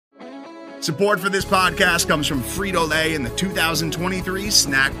Support for this podcast comes from Frito-Lay and the 2023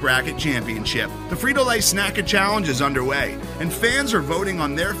 Snack Bracket Championship. The Frito-Lay Snack Challenge is underway, and fans are voting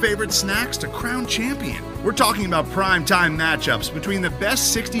on their favorite snacks to crown champion. We're talking about prime-time matchups between the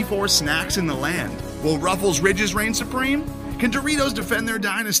best 64 snacks in the land. Will Ruffles Ridges reign supreme? Can Doritos defend their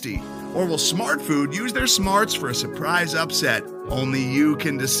dynasty? Or will Smart Food use their smarts for a surprise upset? Only you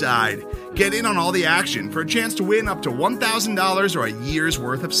can decide. Get in on all the action for a chance to win up to $1,000 or a year's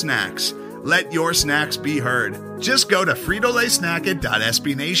worth of snacks. Let your snacks be heard. Just go to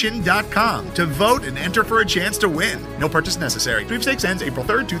fritolaysnacket.sbnation.com to vote and enter for a chance to win. No purchase necessary. Sweepstakes ends April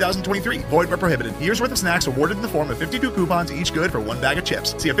 3rd, 2023. Void where prohibited. Year's worth of snacks awarded in the form of 52 coupons, each good for one bag of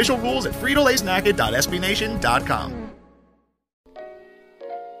chips. See official rules at fritolaysnacket.sbnation.com.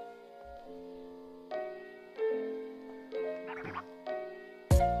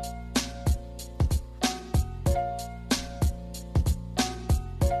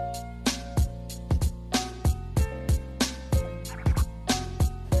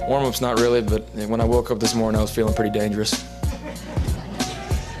 Warm-up's not really, but when I woke up this morning, I was feeling pretty dangerous.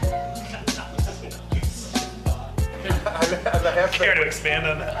 Care to expand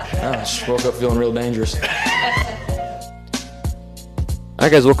on that? I just woke up feeling real dangerous. All right,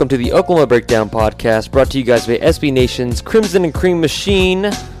 guys, welcome to the Oklahoma Breakdown Podcast, brought to you guys by SB Nation's Crimson and Cream Machine.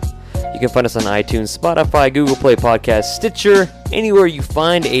 You can find us on iTunes, Spotify, Google Play Podcast, Stitcher, anywhere you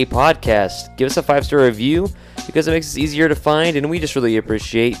find a podcast. Give us a 5-star review, because it makes us easier to find, and we just really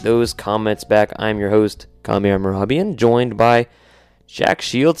appreciate those comments back. I'm your host, Kamiar Merabian, joined by Jack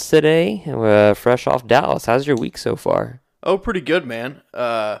Shields today, fresh off Dallas. How's your week so far? Oh, pretty good, man.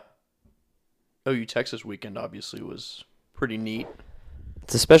 OU Texas weekend obviously was pretty neat.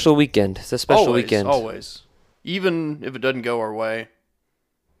 It's a special weekend. Always. Even if it doesn't go our way,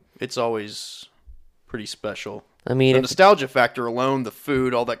 it's always pretty special. I mean, the nostalgia factor alone, the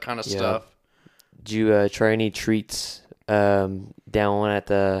food, all that kind of stuff. Did you try any treats down at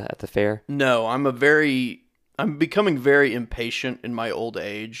the fair? No, I'm becoming very impatient in my old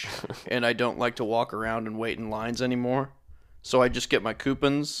age, and I don't like to walk around and wait in lines anymore. So I just get my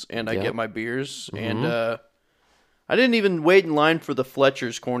coupons and I get my beers, and I didn't even wait in line for the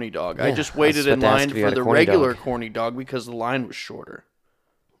Fletcher's corny dog. I just waited in line for the regular corny dog because the line was shorter.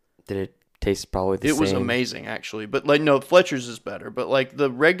 Did it taste probably the same? It was amazing, actually. But, no, Fletcher's is better. But, the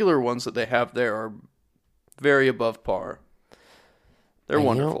regular ones that they have there are very above par. They're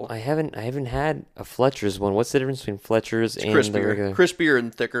wonderful. I haven't had a Fletcher's one. What's the difference between Fletcher's and crispier. The regular? Crispier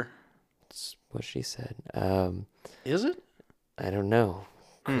and thicker. That's what she said. Is it? I don't know.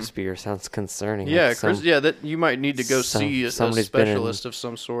 Crispier sounds concerning. Yeah, that you might need to go see a specialist of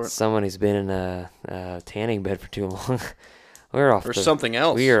some sort. Somebody's been in a tanning bed for too long. Something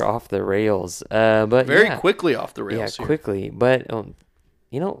else. We are off the rails. But very quickly off the rails. Yeah, quickly. But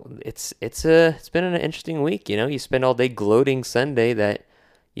it's been an interesting week. You spend all day gloating Sunday that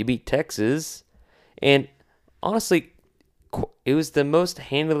you beat Texas, and honestly, it was the most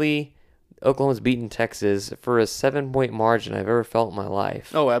handily Oklahoma's beaten Texas for a 7-point margin I've ever felt in my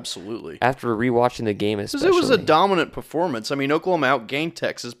life. Oh, absolutely. After rewatching the game, especially. Because it was a dominant performance. I mean, Oklahoma outgained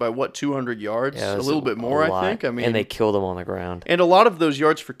Texas by, 200 yards? Yeah, a little bit more, I think. And they killed them on the ground. And a lot of those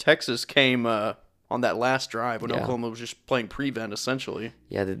yards for Texas came on that last drive when Oklahoma was just playing prevent, essentially.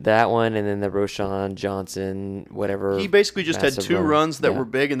 Yeah, that one, and then the Roschon Johnson, whatever. He basically just had two runs that were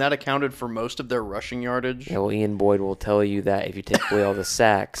big, and that accounted for most of their rushing yardage. Yeah, well, Ian Boyd will tell you that if you take away all the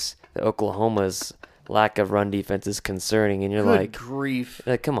sacks, the Oklahoma's lack of run defense is concerning, and you're Good grief.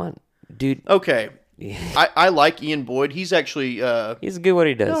 Come on, dude. Okay. I like Ian Boyd. He's actually he's good at what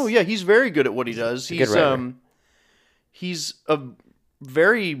he does. No, yeah, he's very good at what he does. He's a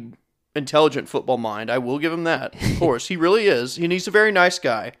very intelligent football mind. I will give him that. Of course, he really is. And he's a very nice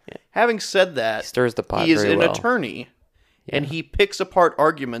guy. Yeah. Having said that, he stirs the pot he is very an well. Attorney. Yeah. And he picks apart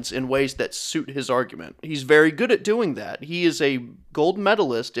arguments in ways that suit his argument. He's very good at doing that. He is a gold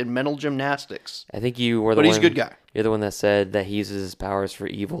medalist in mental gymnastics. I think you were the one. But he's a good guy. You're the one that said that he uses his powers for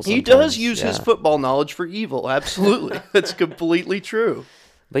evil sometimes. He does use his football knowledge for evil. Absolutely. That's completely true.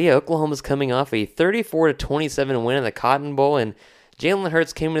 But yeah, Oklahoma's coming off a 34-27 win in the Cotton Bowl, and Jalen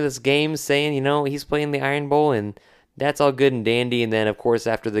Hurts came into this game saying, he's playing the Iron Bowl, and that's all good and dandy. And then, of course,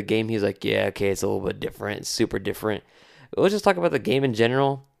 after the game, he's like, yeah, okay, it's a little bit different. It's super different. Let's just talk about the game in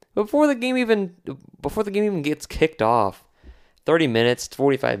general. Before the game even gets kicked off, 30 minutes,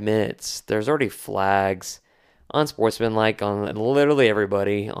 45 minutes, there's already flags, unsportsmanlike on literally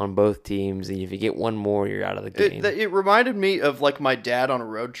everybody on both teams. And if you get one more, you're out of the game. It reminded me of my dad on a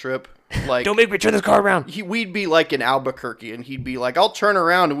road trip. Don't make me turn this car around. We'd be in Albuquerque, and he'd be like, "I'll turn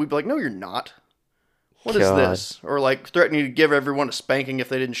around," and we'd be like, "No, you're not." what is this? Or like threatening to give everyone a spanking if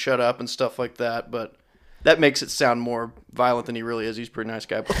they didn't shut up and stuff like that. But that makes it sound more violent than he really is. He's a pretty nice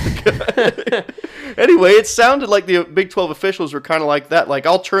guy. Anyway, it sounded like the Big 12 officials were kind of like that. Like,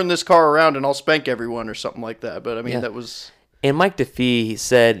 I'll turn this car around and I'll spank everyone or something like that. But, I mean, that was... And Mike DeFee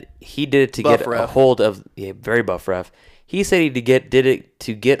said he did it to get a hold of... Yeah, very buff ref. He said he did it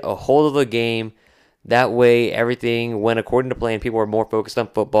to get a hold of the game. That way, everything went according to plan. People were more focused on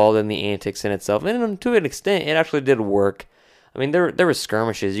football than the antics in itself. And to an extent, it actually did work. I mean, there were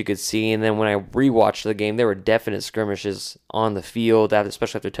skirmishes you could see, and then when I rewatched the game, there were definite skirmishes on the field,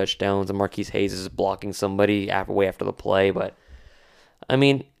 especially after touchdowns, and Marquise Hayes is blocking somebody way after the play. But, I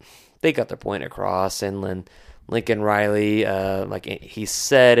mean, they got their point across, and then Lincoln Riley, like he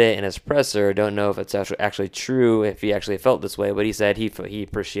said it in his presser, don't know if it's actually true, if he actually felt this way, but he said he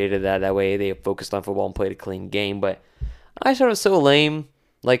appreciated that. That way they focused on football and played a clean game. But I thought it was so lame.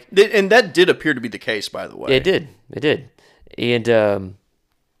 And that did appear to be the case, by the way. It did. And,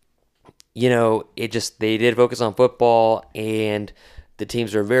 they did focus on football, and the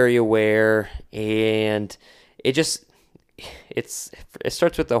teams are very aware, and it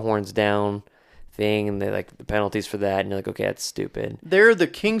starts with the horns down thing, and they like the penalties for that, and you're like, okay, that's stupid. They're the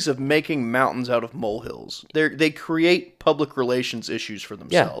kings of making mountains out of molehills. They create public relations issues for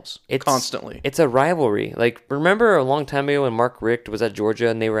themselves constantly. It's a rivalry. Like, remember a long time ago when Mark Richt was at Georgia,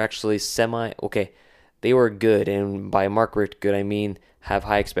 and they were actually they were good, and by Mark Richt good, I mean have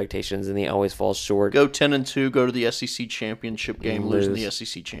high expectations, and they always fall short. Go 10-2, go to the SEC championship game, lose in the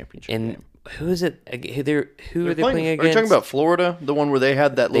SEC championship game. Who is it? Who are they playing against? Are you talking about Florida, the one where they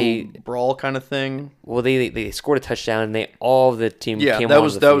had that little brawl kind of thing? Well, they scored a touchdown, and all the team came on the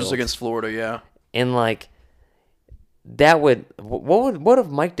field. Yeah, that was against Florida. Yeah, and like that what if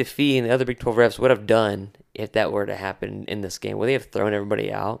Mike DeFee and the other Big 12 refs would have done if that were to happen in this game? Would they have thrown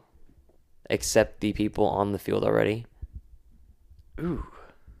everybody out? Except the people on the field already? Ooh,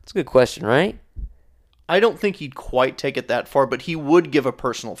 that's a good question, right? I don't think he'd quite take it that far, but he would give a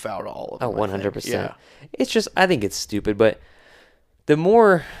personal foul to all of them. Oh, 100%. Yeah. It's just, I think it's stupid, but the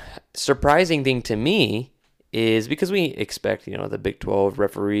more surprising thing to me is because we expect, the Big 12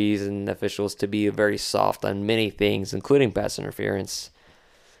 referees and officials to be very soft on many things, including pass interference.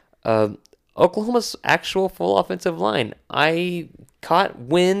 Oklahoma's actual full offensive line. I caught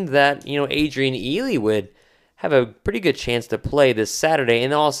wind that, Adrian Ely would have a pretty good chance to play this Saturday,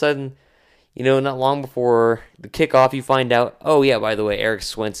 and then all of a sudden, not long before the kickoff, you find out, oh yeah, by the way, Eric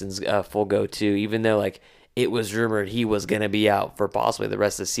Swenson's full go too, even though it was rumored he was going to be out for possibly the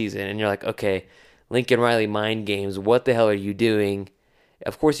rest of the season. And you're like, okay, Lincoln Riley mind games, what the hell are you doing?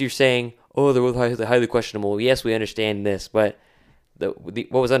 Of course you're saying, oh, they're highly questionable. Yes, we understand this, but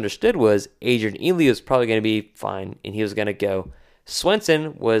what was understood was Adrian Ely was probably going to be fine, and he was going to go.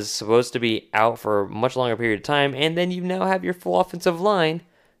 Swenson was supposed to be out for a much longer period of time, and then you now have your full offensive line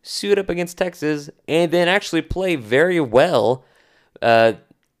suit up against Texas, and then actually play very well.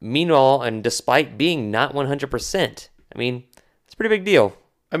 Meanwhile, and despite being not 100%, I mean, it's a pretty big deal.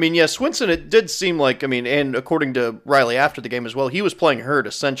 I mean, yeah, Swenson, it did seem like, and according to Riley after the game as well, he was playing hurt,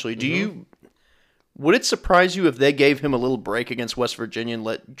 essentially. Would it surprise you if they gave him a little break against West Virginia and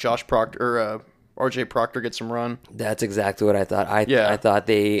let Josh Proctor or RJ Proctor get some run? That's exactly what I thought.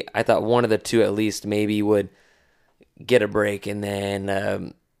 I thought one of the two at least maybe would get a break, and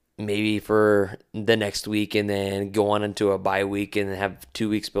then maybe for the next week, and then go on into a bye week and have 2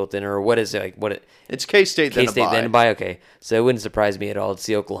 weeks built in, or what is it like? It's K-State then a bye. Okay, so it wouldn't surprise me at all to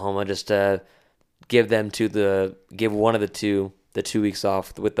see Oklahoma just give one of the 2 weeks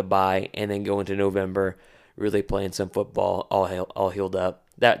off with the bye, and then go into November really playing some football, all healed up.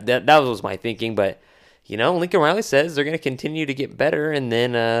 That was my thinking, but Lincoln Riley says they're going to continue to get better, and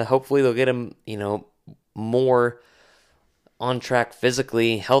then hopefully they'll get them more on track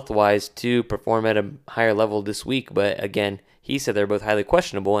physically, health-wise, to perform at a higher level this week. But again, he said they're both highly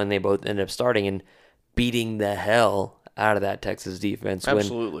questionable, and they both ended up starting and beating the hell out of that Texas defense.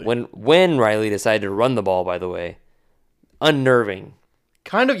 Absolutely. When Riley decided to run the ball, by the way, unnerving.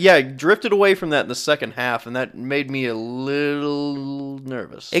 Kind of, yeah, drifted away from that in the second half, and that made me a little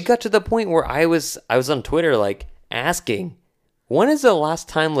nervous. It got to the point where I was on Twitter asking, when is the last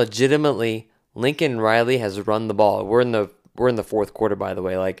time legitimately Lincoln Riley has run the ball? We're in the fourth quarter, by the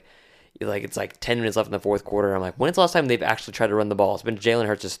way. It's 10 minutes left in the fourth quarter. I'm like, when's the last time they've actually tried to run the ball? It's been Jalen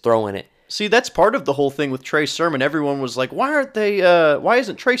Hurts just throwing it. See, that's part of the whole thing with Trey Sermon. Everyone was like, why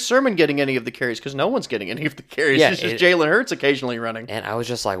isn't Trey Sermon getting any of the carries? Because no one's getting any of the carries. Yeah, it's just Jalen Hurts occasionally running. And I was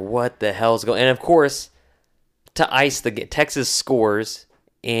just like, what the hell is going on? And of course, to ice Texas scores,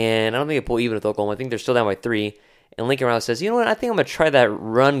 and I don't think they pull even with Oklahoma. I think they're still down by 3. And Lincoln Riley says, you know what, I think I'm going to try that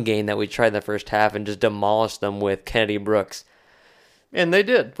run game that we tried in the first half and just demolish them with Kennedy Brooks. And they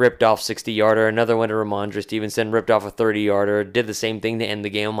did. Ripped off 60-yarder. Another one to Ramondre Stevenson. Ripped off a 30-yarder. Did the same thing to end the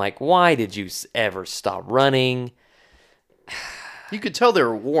game. I'm like, why did you ever stop running? You could tell they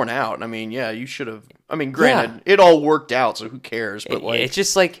were worn out. I mean, yeah, you should have. I mean, granted, it all worked out, so who cares? But it's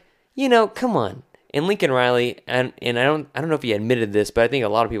just like, come on. And Lincoln Riley, and I don't know if he admitted this, but I think a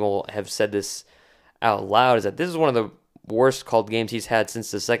lot of people have said this out loud, is that this is one of the worst called games he's had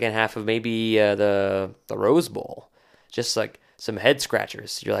since the second half of maybe the Rose Bowl. Just like some head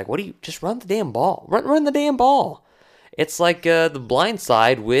scratchers. You're like, what do you, just run the damn ball. Run the damn ball. It's like The Blind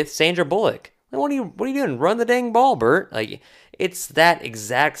Side with Sandra Bullock. What are you doing? Run the dang ball, Bert. Like, it's that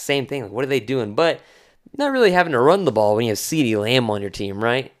exact same thing. Like, what are they doing? But not really having to run the ball when you have CeeDee Lamb on your team,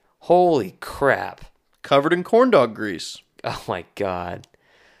 right? Holy crap. Covered in corn dog grease. Oh my God.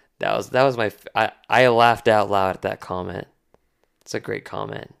 That was my, I laughed out loud at that comment. It's a great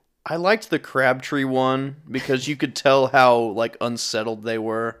comment. I liked the Crabtree one because you could tell how like unsettled they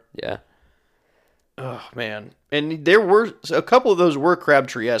were. Yeah. Oh man. And there were a couple of those were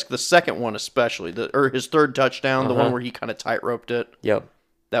Crabtree-esque. The second one especially, or his third touchdown, the one where he kind of tight-roped it. Yep.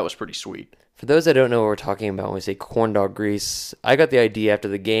 That was pretty sweet. For those that don't know what we're talking about when we say corn dog grease, I got the idea after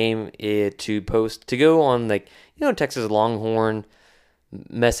the game to go on Texas Longhorn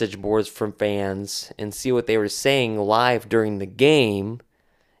message boards from fans and see what they were saying live during the game.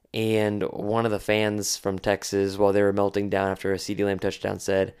 And one of the fans from Texas, while they were melting down after a CeeDee Lamb touchdown,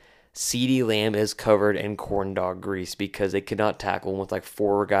 said, CeeDee Lamb is covered in corn dog grease because they could not tackle him with like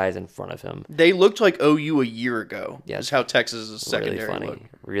four guys in front of him. They looked like OU a year ago. Yes. Is how Texas' secondary really funny. looked.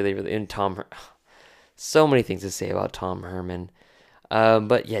 Really, really. And so many things to say about Tom Herman.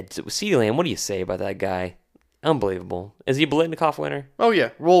 But yeah, CeeDee Lamb, what do you say about that guy? Unbelievable. Is he a Biletnikoff winner? Oh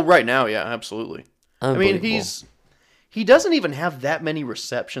yeah. Well, right now, yeah, absolutely. I mean, he doesn't even have that many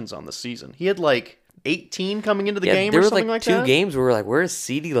receptions on the season. He had like 18 coming into the game or something like that. There were two games where we're like, where's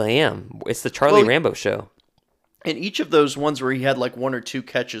CeeDee Lamb? It's the Charlie Rambo show. And each of those ones where he had like one or two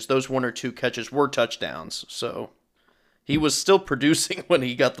catches, those one or two catches were touchdowns. So he was still producing when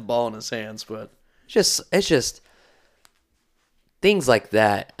he got the ball in his hands. But it's just things like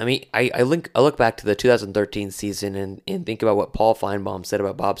that. I mean, I look back to the 2013 season and think about what Paul Feinbaum said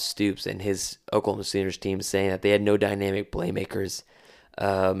about Bob Stoops and his Oklahoma Sooners team, saying that they had no dynamic playmakers.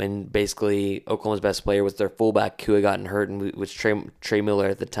 And basically, Oklahoma's best player was their fullback who had gotten hurt, and was Trey Miller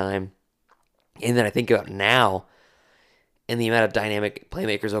at the time. And then I think about now, and the amount of dynamic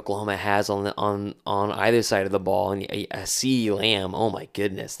playmakers Oklahoma has on either side of the ball, and CeeDee Lamb, oh my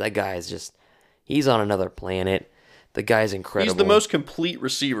goodness, that guy is he's on another planet. The guy's incredible. He's the most complete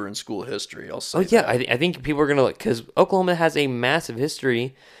receiver in school history, I'll say. Oh yeah, I think people are going to look, because Oklahoma has a massive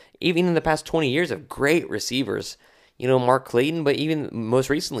history, even in the past 20 years, of great receivers. Mark Clayton, but even most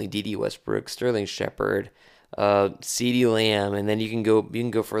recently, D.D. Westbrook, Sterling Shepard, CeeDee Lamb, and then you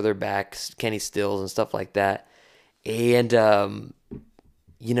can go further back, Kenny Stills and stuff like that. And we're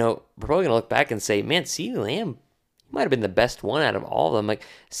probably gonna look back and say, man, CeeDee Lamb might have been the best one out of all of them. Like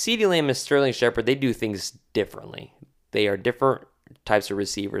CeeDee Lamb and Sterling Shepard, they do things differently. They are different types of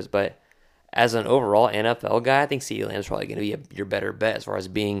receivers, but as an overall NFL guy, I think CeeDee Lamb is probably going to be your better bet as far as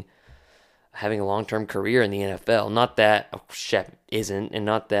having a long-term career in the NFL. Not that Shep isn't, and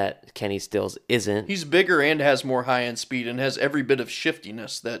not that Kenny Stills isn't. He's bigger and has more high-end speed and has every bit of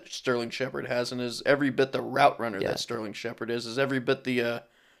shiftiness that Sterling Shepard has, and is every bit the route runner that Sterling Shepard is every bit the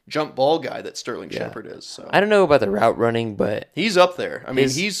jump ball guy that Sterling Shepard is. So I don't know about the route running, but he's up there. I mean,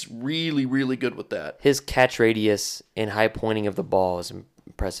 he's really, really good with that. His catch radius and high pointing of the ball is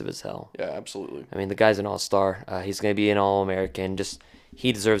impressive as hell. Yeah, absolutely. I mean, the guy's an all-star. He's going to be an All-American.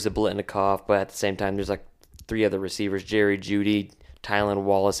 He deserves a Biletnikoff, but at the same time, there's like three other receivers: Jerry Jeudy, Tylan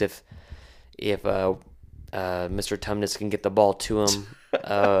Wallace. If Mr. Tumnus can get the ball to him,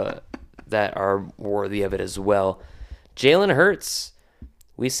 that are worthy of it as well. Jalen Hurts.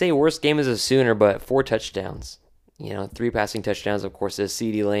 We say worst game as a Sooner, but 4 touchdowns. 3 passing touchdowns, of course, as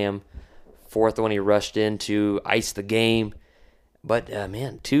CeeDee Lamb. 4th one he rushed in to ice the game. But,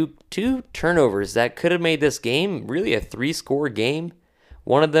 man, two turnovers that could have made this game really a 3-score game.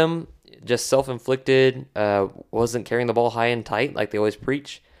 One of them just self-inflicted, wasn't carrying the ball high and tight like they always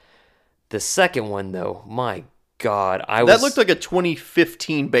preach. The second one, though, my God. That looked like a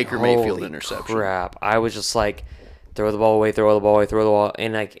 2015 Baker Mayfield interception. Holy crap. I was just like, throw the ball away, throw the ball away, throw the ball.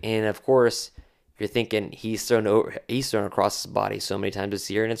 And of course, you're thinking he's thrown across his body so many times this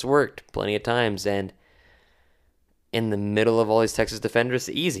year, and it's worked plenty of times. And in the middle of all these Texas defenders,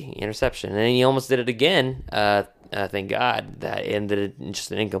 easy interception. And then he almost did it again. Thank God that ended in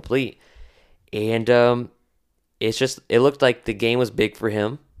just an incomplete. And it looked like the game was big for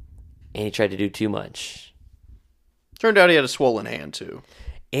him, and he tried to do too much. Turned out he had a swollen hand, too.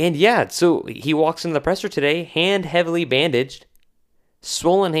 And yeah, so he walks into the presser today, hand heavily bandaged,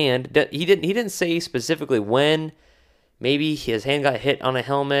 swollen hand. He didn't say specifically when. Maybe his hand got hit on a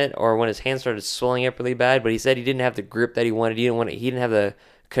helmet or when his hand started swelling up really bad, but he said he didn't have the grip that he wanted. He didn't have the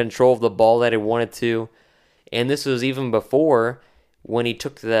control of the ball that he wanted to. And this was even before when he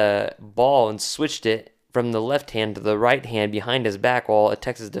took the ball and switched it from the left hand to the right hand behind his back while a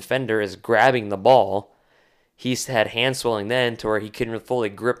Texas defender is grabbing the ball. He had hand swelling then to where he couldn't fully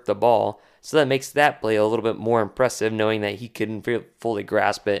grip the ball. So that makes that play a little bit more impressive, knowing that he couldn't fully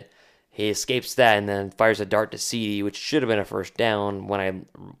grasp it. He escapes that and then fires a dart to CD, which should have been a first down when I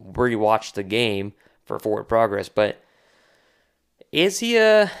rewatched the game for forward progress. But is he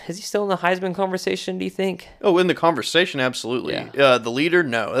still in the Heisman conversation, do you think? Oh, in the conversation, absolutely. Yeah. The leader,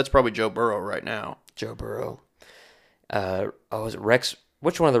 no. That's probably Joe Burrow right now. Joe Burrow. Is it Rex?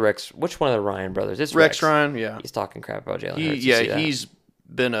 Which one of the Ryan brothers? It's Rex Ryan, yeah. He's talking crap about Jalen Hurts.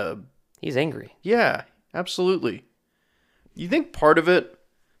 He's angry. Yeah, absolutely. You think part of it...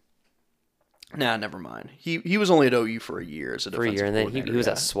 Nah, never mind. He was only at OU for a year as a defensive and then he was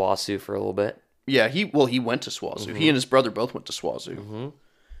yeah. at SWASU for a little bit. Yeah, he went to SWASU. Mm-hmm. He and his brother both went to SWASU. Mm-hmm.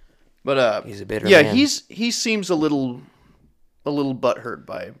 But he's a bitter man. he seems a little butthurt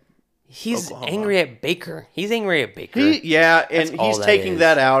by He's Oklahoma. angry at Baker. He's angry at Baker. He's taking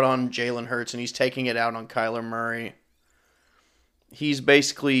that out on Jalen Hurts, and he's taking it out on Kyler Murray. He's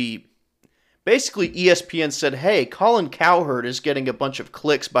basically ESPN said, hey, Colin Cowherd is getting a bunch of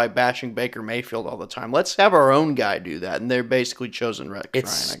clicks by bashing Baker Mayfield all the time. Let's have our own guy do that. And they're basically chosen Rex Ryan,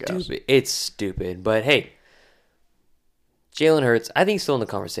 I guess. It's stupid. But hey, Jalen Hurts, I think he's still in the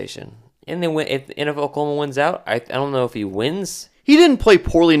conversation. And then if Oklahoma wins out, I don't know if he wins. He didn't play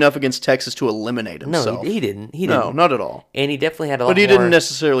poorly enough against Texas to eliminate himself. No, he didn't. No, not at all. And he definitely had a lot more. But he didn't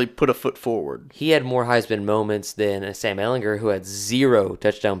necessarily put a foot forward. He had more Heisman moments than Sam Ehlinger, who had 0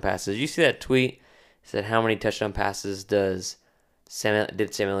 touchdown passes. You see that tweet? He said, how many touchdown passes did Sam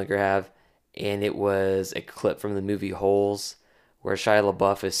Ehlinger have? And it was a clip from the movie Holes, where Shia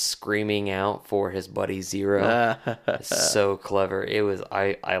LaBeouf is screaming out for his buddy Zero. It's so clever. It was.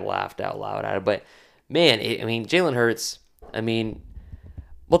 I laughed out loud at it. But man, Jalen Hurts.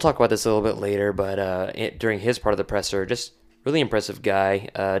 We'll talk about this a little bit later, but during his part of the presser, just really impressive guy.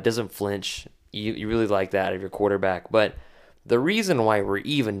 Doesn't flinch. You really like that of your quarterback. But the reason why we're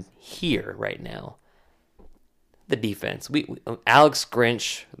even here right now, the defense. We Alex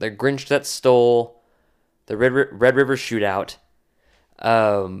Grinch, the Grinch that stole the Red River Shootout.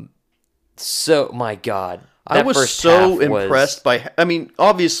 So my God, I was so impressed by.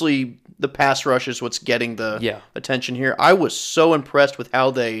 Obviously, the pass rush is what's getting the attention here. I was so impressed with how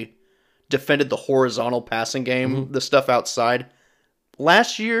they defended the horizontal passing game, the stuff outside.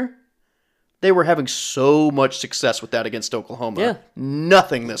 Last year, they were having so much success with that against Oklahoma. Yeah.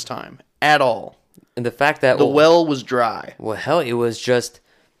 Nothing this time at all. And the fact that the well was dry. Well, hell, it was just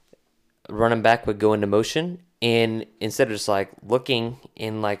running back would go into motion, and instead of just looking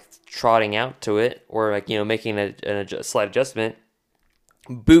and trotting out to it or making a slight adjustment,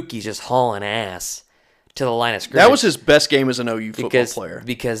 Buki's just hauling ass to the line of scrimmage. That was his best game as an OU football player.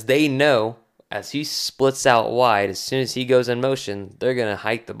 Because they know as he splits out wide, as soon as he goes in motion, they're going to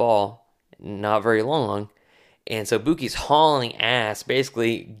hike the ball not very long. And so Buki's hauling ass,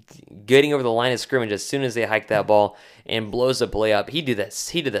 basically getting over the line of scrimmage as soon as they hike that ball and blows the play up. He did that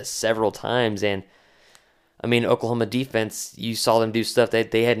several times. And, Oklahoma defense, you saw them do stuff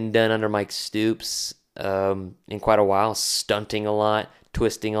that they hadn't done under Mike Stoops in quite a while, stunting a lot,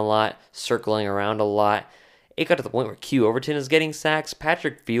 twisting a lot, circling around a lot. It got to the point where Q Overton is getting sacks.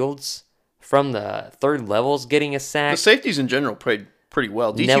 Patrick Fields from the third level is getting a sack. The safeties in general played pretty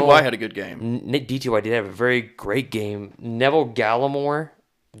well. DTY had a good game. DTY did have a very great game. Neville Gallimore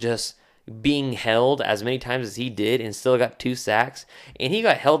just being held as many times as he did and still got 2 sacks. And he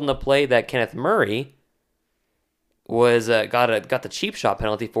got held in the play that Kenneth Murray was got the cheap shot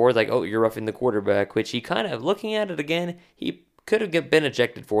penalty for. You're roughing the quarterback, which he kind of, looking at it again, he could have been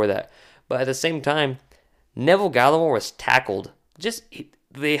ejected for that. But at the same time, Neville Gallimore was tackled.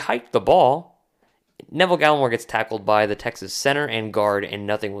 They hiked the ball. Neville Gallimore gets tackled by the Texas center and guard, and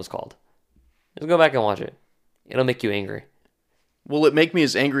nothing was called. Just go back and watch it. It'll make you angry. Will it make me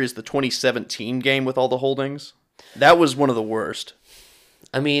as angry as the 2017 game with all the holdings? That was one of the worst.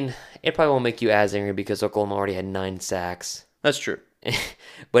 It probably won't make you as angry because Oklahoma already had 9 sacks. That's true.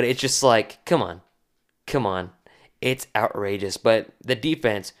 But it's just come on. It's outrageous. But the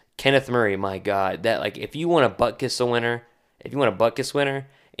defense, Kenneth Murray, my God, that if you want a butt kiss winner, and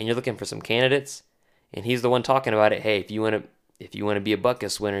you're looking for some candidates, and he's the one talking about it. Hey, if you want to be a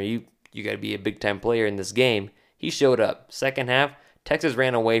Buckus winner, you got to be a big time player in this game. He showed up. Second half, Texas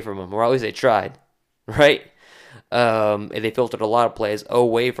ran away from him, or at least they tried, right? And they filtered a lot of plays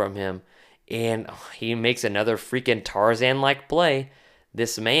away from him, and he makes another freaking Tarzan-like play.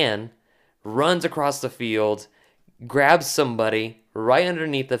 This man runs across the field, grabs somebody right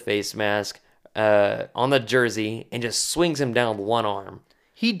underneath the face mask on the jersey, and just swings him down with one arm.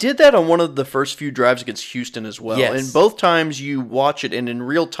 He did that on one of the first few drives against Houston as well. Yes. And both times you watch it, and in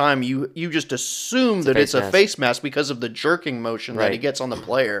real time, you just assume that it's a face mask because of the jerking motion that he gets on the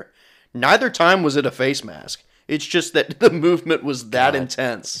player. Neither time was it a face mask. It's just that the movement was that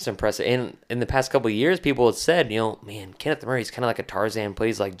intense. It's impressive. And in the past couple of years, people have said, man, Kenneth Murray's kind of like a Tarzan,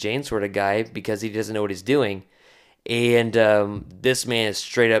 plays like Jane sort of guy because he doesn't know what he's doing. And this man is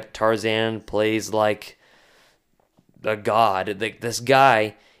straight up Tarzan, plays like a god. Like this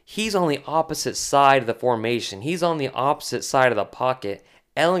guy, he's on the opposite side of the formation. He's on the opposite side of the pocket.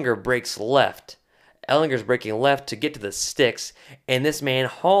 Ellinger breaks left. Ellinger's breaking left to get to the sticks, and this man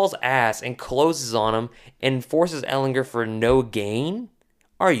hauls ass and closes on him and forces Ellinger for no gain?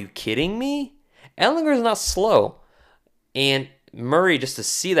 Are you kidding me? Ellinger's not slow. And Murray, just to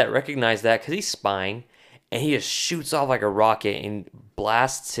see that, recognize that, because he's spying, and he just shoots off like a rocket and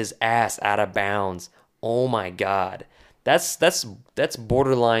blasts his ass out of bounds. Oh my God. That's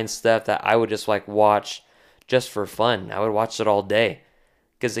borderline stuff that I would just like watch just for fun. I would watch it all day.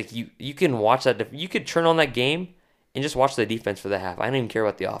 Because like you can watch that. You could turn on that game and just watch the defense for the half. I don't even care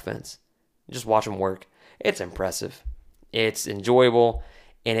about the offense. Just watch them work. It's impressive. It's enjoyable.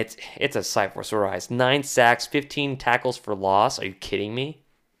 And it's a sight for sore eyes. 9 sacks, 15 tackles for loss. Are you kidding me?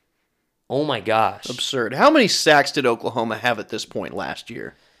 Oh my gosh. Absurd. How many sacks did Oklahoma have at this point last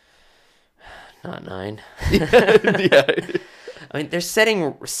year? Not 9. Yeah. I mean, they're setting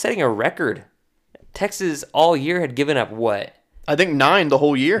a record. Texas all year had given up what? I think 9 the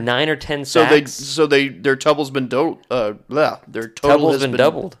whole year. 9 or 10 sacks. Their total's been doubled. Their total has been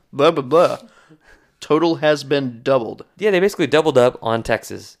doubled. Blah blah blah. Total has been doubled. Yeah, they basically doubled up on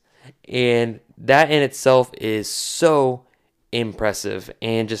Texas, and that in itself is so impressive.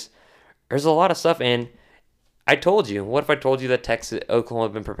 And just there's a lot of stuff. And I told you, what if I told you that Oklahoma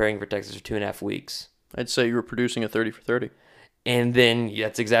had been preparing for Texas for 2.5 weeks? I'd say you were producing a 30 for 30. And then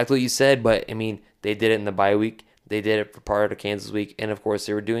that's exactly what you said. But I mean, they did it in the bye week. They did it for part of Kansas week, and of course,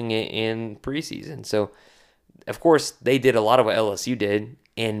 they were doing it in preseason. So, of course, they did a lot of what LSU did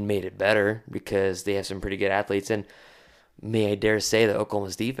and made it better because they have some pretty good athletes. And may I dare say that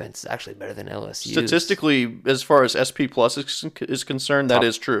Oklahoma's defense is actually better than LSU. Statistically, as far as SP Plus is concerned, that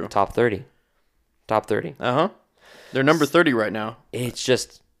is true. Top 30. Top 30. Uh-huh. They're number 30 right now. It's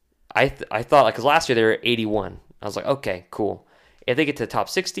just, I thought, because last year they were 81. I was like, okay, cool. If they get to the top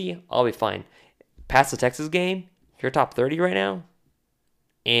 60, I'll be fine. Past the Texas game, you're top 30 right now,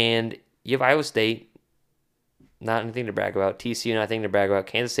 and you have Iowa State, not anything to brag about. TCU, not anything to brag about.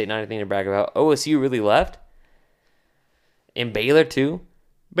 Kansas State, not anything to brag about. OSU really left, and Baylor too.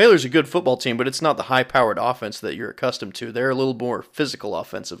 Baylor's a good football team, but it's not the high-powered offense that you're accustomed to. They're a little more physical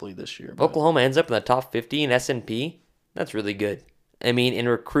offensively this year. But Oklahoma ends up in the top 50 in S&P. That's really good. I mean, and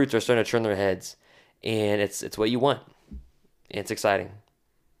recruits are starting to turn their heads, and it's what you want. It's exciting.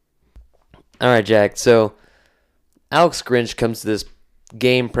 All right, Jack. So Alex Grinch comes to this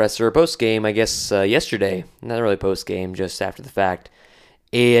game presser, post-game, I guess, yesterday. Not really post-game, just after the fact.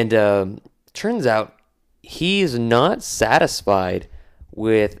 And turns out he's not satisfied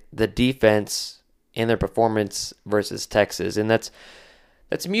with the defense and their performance versus Texas. And that's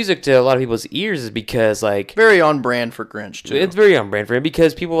music to a lot of people's ears, is because, like... very on brand for Grinch, too. It's very on brand for him,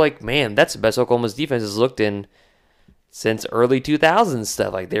 because people are like, man, that's the best Oklahoma's defense has looked in since early 2000s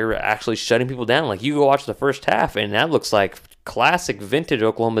stuff. Like, they were actually shutting people down. Like, you go watch the first half, and that looks like classic vintage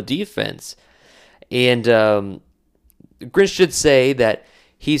Oklahoma defense. And Grinch should say that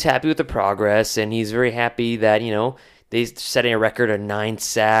he's happy with the progress, and he's very happy that, they're setting a record of 9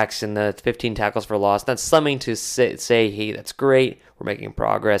 sacks and the 15 tackles for loss. That's something to say, hey, that's great, we're making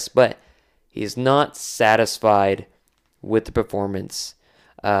progress. But he's not satisfied with the performance.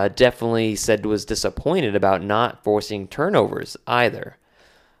 Definitely said was disappointed about not forcing turnovers either.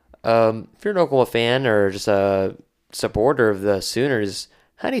 If you're an Oklahoma fan or just a supporter of the Sooners,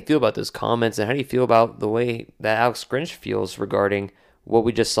 how do you feel about those comments, and how do you feel about the way that Alex Grinch feels regarding what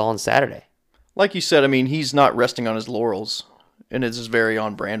we just saw on Saturday? Like you said, I mean, he's not resting on his laurels, and it's just very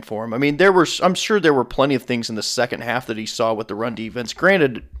on brand for him. I mean, I'm sure there were plenty of things in the second half that he saw with the run defense.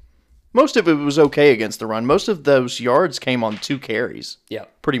 Granted, most of it was okay against the run. Most of those yards came on 2 carries. Yeah.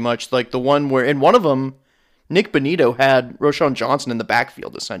 Pretty much. Like the one where, and one of them, Nick Bonito had Roschon Johnson in the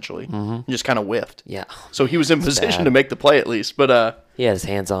backfield, essentially, and just kind of whiffed. Yeah. So he was in position bad. to make the play at least. But He had his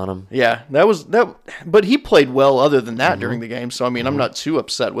hands on him. yeah, that was that. But he played well other than that during the game. So, I mean, I'm not too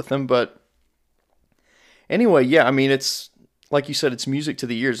upset with him. But anyway, yeah, I mean, it's like you said, it's music to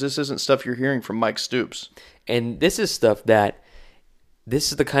the ears. This isn't stuff you're hearing from Mike Stoops. And this is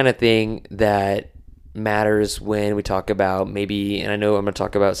this is the kind of thing that matters when we talk about maybe, and I know I'm going to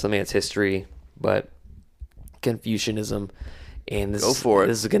talk about something that's history, but Confucianism. And this, Go for it.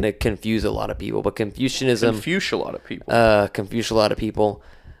 This is going to confuse a lot of people, but Confucianism... Confuse a lot of people. Confuse a lot of people.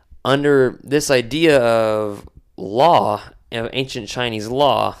 Under this idea of law, ancient Chinese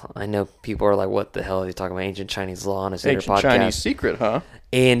law, I know people are like, what the hell are you talking about ancient Chinese law on a Center Ancient podcast? Chinese secret, huh?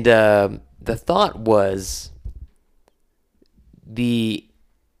 And the thought was the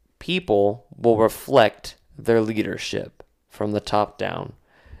people will reflect their leadership from the top down.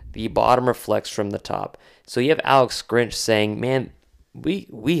 The bottom reflects from the top. So you have Alex Grinch saying, man, we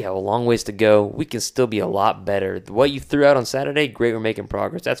have a long ways to go. We can still be a lot better. What you threw out on Saturday, great, we're making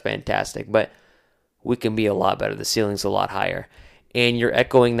progress. That's fantastic. But we can be a lot better. The ceiling's a lot higher. And you're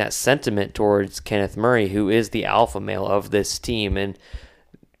echoing that sentiment towards Kenneth Murray, who is the alpha male of this team, and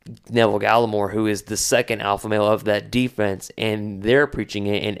Neville Gallimore, who is the second alpha male of that defense, and they're preaching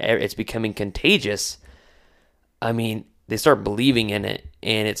it, and it's becoming contagious. I mean, they start believing in it,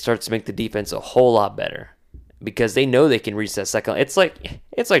 and it starts to make the defense a whole lot better because they know they can reach that second. It's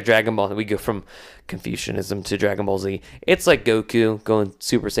like Dragon Ball. We go from Confucianism to Dragon Ball Z. It's like Goku going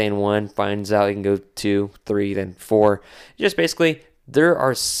Super Saiyan 1, finds out he can go 2, 3, then 4. Just basically, there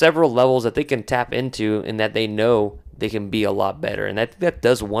are several levels that they can tap into and that they know they can be a lot better. And that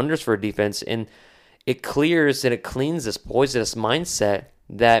does wonders for a defense. And it clears and it cleans this poisonous mindset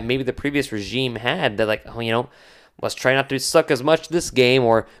that maybe the previous regime had that, like, oh, let's try not to suck as much this game,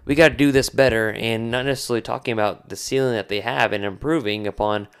 or we got to do this better, and not necessarily talking about the ceiling that they have and improving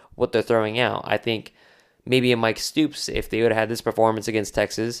upon what they're throwing out. I think maybe in Mike Stoops, if they would have had this performance against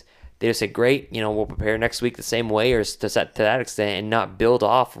Texas, they would say, great, we'll prepare next week the same way, or to that extent, and not build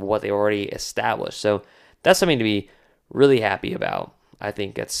off of what they already established. So that's something to be really happy about. I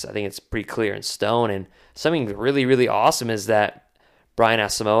think it's pretty clear in stone. And something really, really awesome is that Brian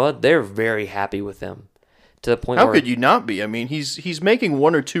Asamoah, they're very happy with him. To the point How where, could you not be? I mean, he's making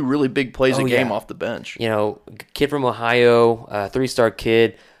one or two really big plays a game off the bench. Kid from Ohio, 3-star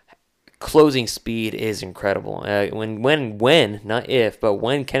kid, closing speed is incredible. When not if, but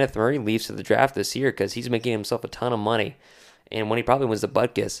when Kenneth Murray leaves to the draft this year, because he's making himself a ton of money, and when he probably wins the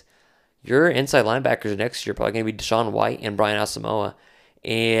Butkus, your inside linebackers next year are probably going to be Deshaun White and Brian Asamoah.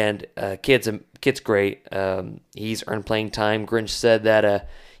 And kid's great. He's earned playing time. Grinch said that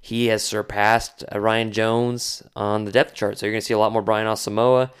he has surpassed Ryan Jones on the depth chart. So you're going to see a lot more Brian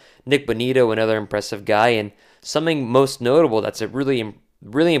Asamoah. Nick Bonito, another impressive guy. And something most notable that's really,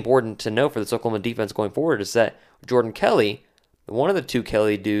 really important to know for this Oklahoma defense going forward is that Jordan Kelly, one of the two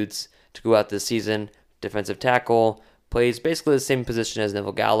Kelly dudes to go out this season, defensive tackle, plays basically the same position as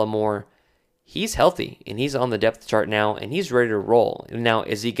Neville Gallimore. He's healthy, and he's on the depth chart now, and he's ready to roll. Now,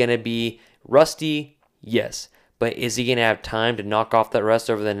 is he going to be rusty? Yes. But is he going to have time to knock off that rust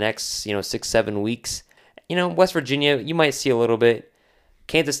over the next, 6-7 weeks? West Virginia, you might see a little bit.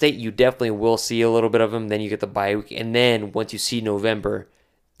 Kansas State, you definitely will see a little bit of him. Then you get the bye week. And then once you see November,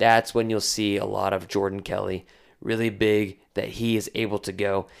 that's when you'll see a lot of Jordan Kelly. Really big that he is able to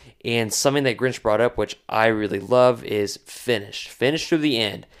go. And something that Grinch brought up, which I really love, is finish. Finish to the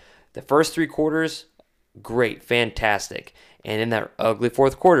end. The first 3 quarters, great, fantastic. And in that ugly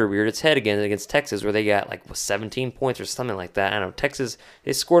fourth quarter, reared its head again against Texas, where they got 17 points or something like that. I don't know. Texas,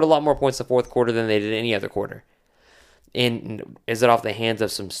 they scored a lot more points in the fourth quarter than they did any other quarter. And is it off the hands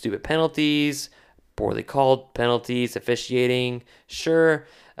of some stupid penalties, poorly called penalties, officiating? Sure.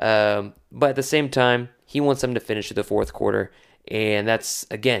 But at the same time, he wants them to finish the fourth quarter. And that's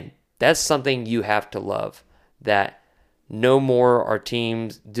something you have to love. That no more are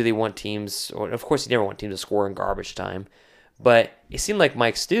teams, do they want teams, or of course you never want teams to score in garbage time. But it seemed like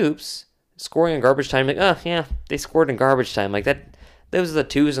Mike Stoops scoring in garbage time, they scored in garbage time. Like that, those are the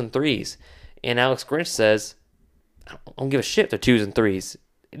 2s and 3s. And Alex Grinch says, I don't give a shit if they're 2s and 3s.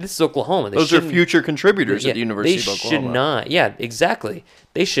 This is Oklahoma. Those are future contributors at the University of Oklahoma. They should not. Yeah, exactly.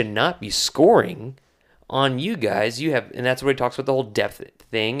 They should not be scoring on you guys. And that's what he talks about, the whole depth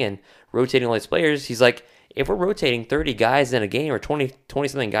thing and rotating all these players. He's like, if we're rotating 30 guys in a game or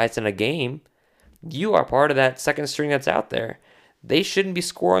 20-something guys in a game, you are part of that second string that's out there. They shouldn't be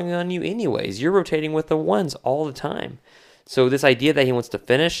scoring on you anyways. You're rotating with the ones all the time. So this idea that he wants to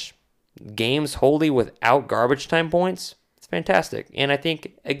finish games wholly without garbage time points, it's fantastic. And I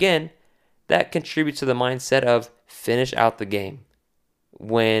think, again, that contributes to the mindset of finish out the game.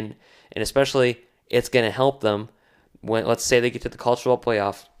 And especially, it's going to help them when, let's say they get to the college football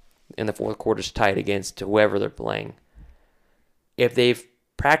playoff and the fourth quarter's tight against whoever they're playing. If they've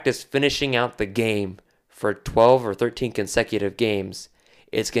practiced finishing out the game for 12 or 13 consecutive games,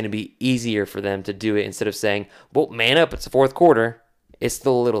 it's going to be easier for them to do it instead of saying, well, man up, it's the fourth quarter. It's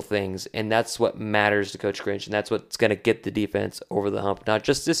the little things, and that's what matters to Coach Grinch, and that's what's going to get the defense over the hump, not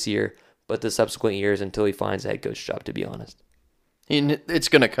just this year, but the subsequent years until he finds a head coach job, to be honest. And it's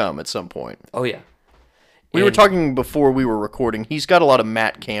going to come at some point. Oh, yeah. We were talking before we were recording. He's got a lot of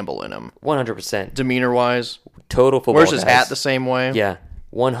Matt Campbell in him. 100%. Demeanor-wise. Total football Wears his guys. hat the same way. Yeah.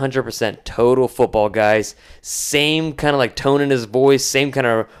 100% total football guys. Same kind of like tone in his voice, same kind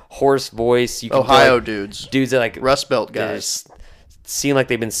of hoarse voice. You Ohio dudes. Dudes that like Rust Belt guys. Seem like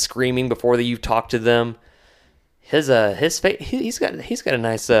they've been screaming before that you've talked to them. His face, he's got a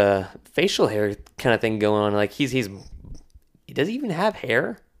nice facial hair kind of thing going on. Like does he even have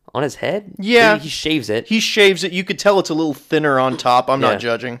hair on his head? Yeah. Maybe he shaves it. He shaves it. You could tell it's a little thinner on top. I'm not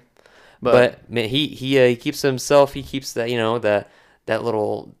judging. But man, he keeps himself, he keeps that, that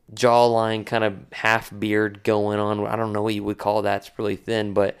little jawline kind of half beard going on. I don't know what you would call that. It's really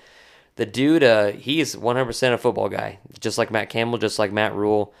thin, but the dude, he is 100% a football guy, just like Matt Campbell, just like Matt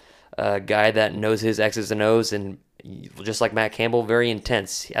Rule, a guy that knows his X's and O's, and just like Matt Campbell, very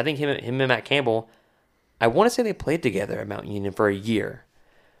intense. I think him and Matt Campbell, I want to say they played together at Mount Union for a year.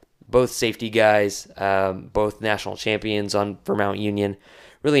 Both safety guys, both national champions for Mount Union.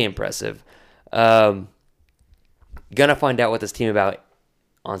 Really impressive. Gonna find out what this team about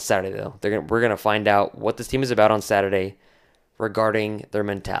on Saturday, though. We're gonna find out what this team is about on Saturday regarding their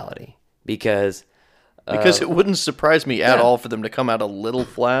mentality, because it wouldn't surprise me at all for them to come out a little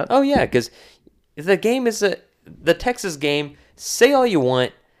flat. Oh yeah, because the game is the Texas game. Say all you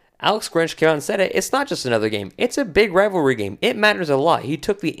want. Alex Grinch came out and said it. It's not just another game. It's a big rivalry game. It matters a lot. He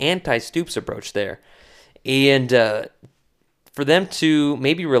took the anti-Stoops approach there, and for them to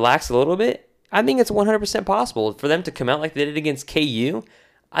maybe relax a little bit, I think it's 100% possible. For them to come out like they did against KU,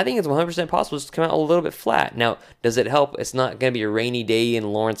 I think it's 100% possible just to come out a little bit flat. Now, does it help? It's not going to be a rainy day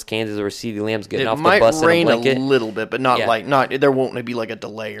in Lawrence, Kansas, where CeeDee Lamb's getting off the bus in a blanket. It might rain a little bit, but there won't be like a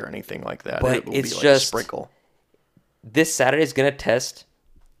delay or anything like that. But it will it's be like just a sprinkle. This Saturday is going to test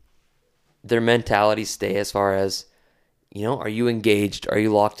their mentality stay as far as, are you engaged? Are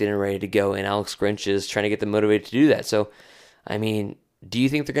you locked in and ready to go? And Alex Grinch is trying to get them motivated to do that. So, I mean, do you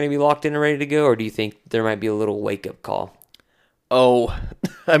think they're going to be locked in and ready to go, or do you think there might be a little wake-up call? Oh,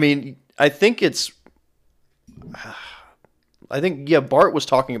 I mean, I think Bart was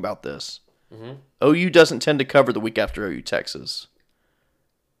talking about this. Mm-hmm. OU doesn't tend to cover the week after OU Texas.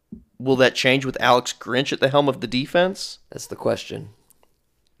 Will that change with Alex Grinch at the helm of the defense? That's the question.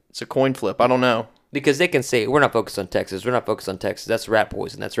 It's a coin flip. I don't know. Because they can say, we're not focused on Texas. We're not focused on Texas. That's rat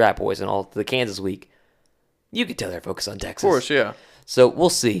poison. That's rat poison. All the Kansas week. You can tell they're focused on Texas. Of course, yeah. So we'll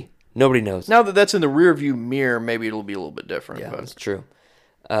see. Nobody knows. Now that that's in the rearview mirror, maybe it'll be a little bit different. Yeah, that's true.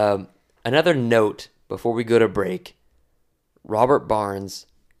 Another note before we go to break. Robert Barnes,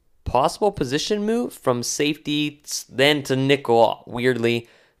 possible position move from safety, then to nickel, weirdly,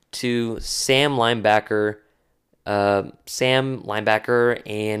 to Sam linebacker,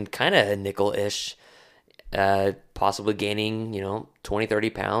 and kind of nickel-ish, possibly gaining, 20, 30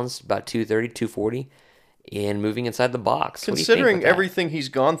 pounds, about 230, 240, and moving inside the box. Considering everything he's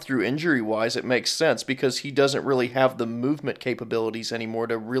gone through injury-wise, it makes sense because he doesn't really have the movement capabilities anymore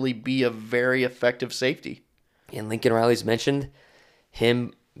to really be a very effective safety. And Lincoln Riley's mentioned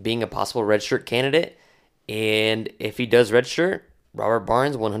him being a possible redshirt candidate, and if he does redshirt, Robert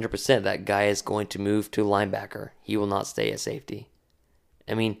Barnes, 100%, that guy is going to move to linebacker. He will not stay at safety.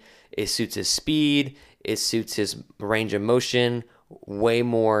 I mean, it suits his speed, it suits his range of motion way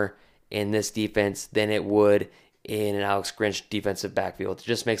more in this defense than it would in an Alex Grinch defensive backfield. It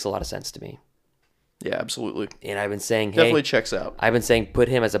just makes a lot of sense to me. Yeah, absolutely. And I've been saying, definitely checks out. I've been saying put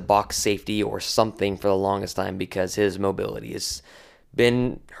him as a box safety or something for the longest time because his mobility has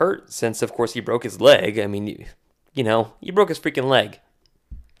been hurt since, of course, he broke his leg. I mean, he broke his freaking leg.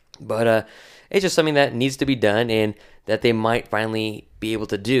 But it's just something that needs to be done and that they might finally be able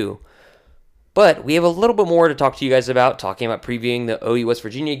to do. But we have a little bit more to talk to you guys about, talking about previewing the OU West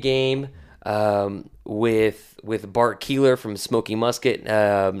Virginia game with Bart Keeler from Smoking Musket,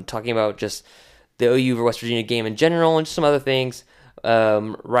 talking about just the OU West Virginia game in general and just some other things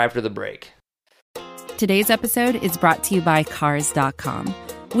right after the break. Today's episode is brought to you by Cars.com.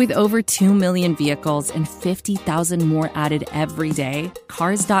 With over 2 million vehicles and 50,000 more added every day,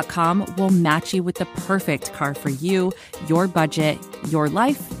 Cars.com will match you with the perfect car for you, your budget, your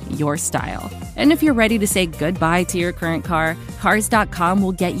life, your style. And if you're ready to say goodbye to your current car, Cars.com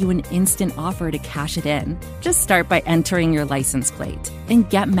will get you an instant offer to cash it in. Just start by entering your license plate and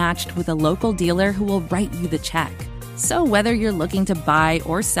get matched with a local dealer who will write you the check. So whether you're looking to buy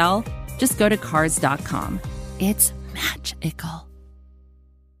or sell, just go to Cars.com. It's magical.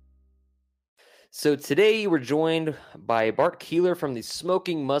 So today we're joined by Bart Keeler from the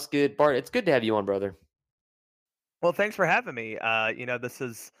Smoking Musket. Bart, it's good to have you on, brother. Well, thanks for having me. This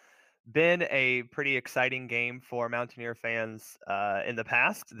has been a pretty exciting game for Mountaineer fans in the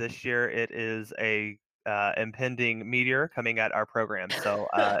past. This year it is a impending meteor coming at our program. So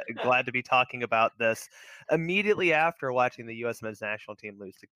glad to be talking about this immediately after watching the U.S. men's national team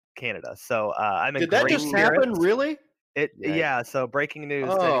lose to Canada. So I'm in Did that great just spirits. happen? Really? Yeah. So breaking news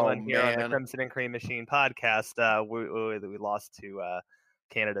to Oh, anyone here on the man. Crimson and Cream Machine podcast, we lost to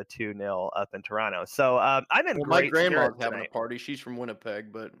Canada 2-0 up in Toronto. So I'm in Well, my great grandma's spirits having tonight. a party. She's from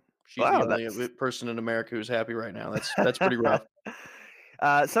Winnipeg, but she's Wow, the only person in America who's happy right now. That's pretty rough.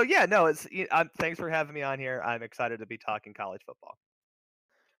 Thanks for having me on here. I'm excited to be talking college football.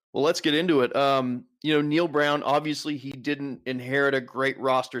 Well, let's get into it. Neil Brown, obviously he didn't inherit a great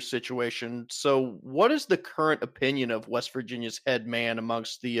roster situation. So what is the current opinion of West Virginia's head man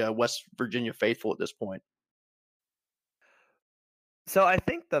amongst the West Virginia faithful at this point? So I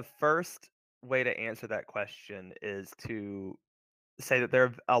think the first way to answer that question is to say that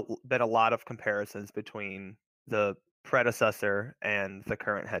there have been a lot of comparisons between the predecessor and the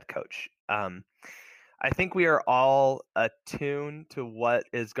current head coach. I think we are all attuned to what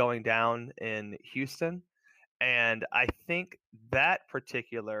is going down in Houston. And I think that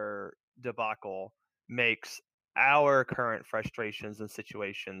particular debacle makes our current frustrations and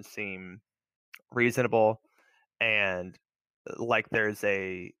situations seem reasonable and like there's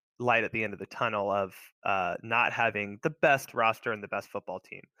a light at the end of the tunnel of not having the best roster and the best football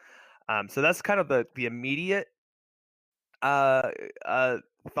team. So that's kind of the immediate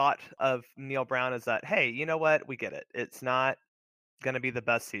thought of Neil Brown is that, hey, you know what? We get it. It's not going to be the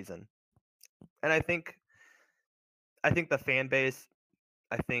best season. And I think the fan base,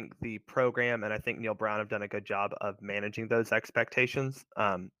 I think the program, and I think Neil Brown have done a good job of managing those expectations.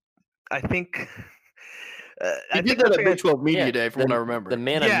 I think He did that at Big 12 Media Day, from what I remember. The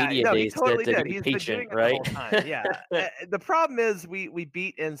man on Media Day he totally said to did. be He's patient, been doing right? it the whole time. Yeah. The problem is we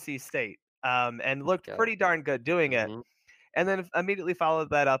beat NC State and looked pretty darn good doing it. And then immediately followed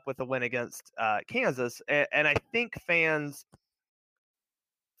that up with a win against Kansas. And I think fans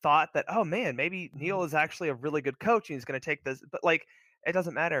thought that, oh man, maybe Neil is actually a really good coach and he's going to take this. But like, it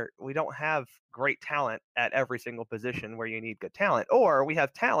doesn't matter. We don't have great talent at every single position where you need good talent, or we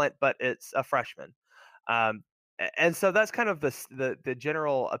have talent, but it's a freshman. And so that's kind of the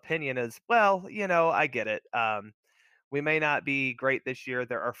general opinion is, well, I get it. We may not be great this year.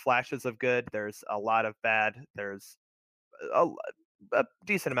 There are flashes of good. There's a lot of bad. There's a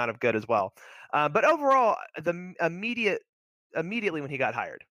decent amount of good as well. But overall, immediately when he got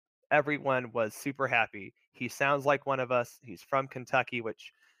hired, everyone was super happy. He sounds like one of us. He's from Kentucky,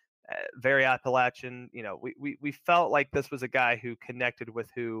 which very Appalachian. We felt like this was a guy who connected with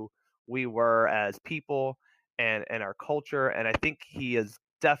who we were as people and our culture. And I think he is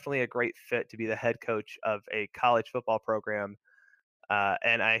definitely a great fit to be the head coach of a college football program.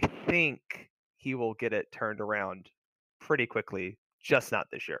 And I think he will get it turned around pretty quickly, just not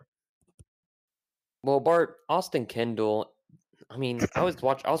this year. Well, Bart, Austin Kendall, I mean, I was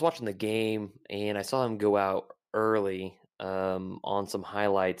watching the game and I saw him go out early on some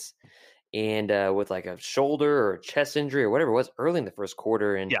highlights and with like a shoulder or a chest injury or whatever it was early in the first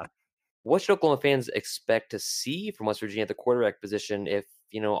quarter. And what should Oklahoma fans expect to see from West Virginia at the quarterback position if,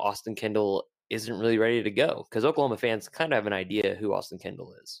 Austin Kendall isn't really ready to go? Because Oklahoma fans kind of have an idea who Austin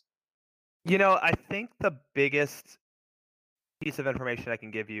Kendall is. I think the biggest piece of information I can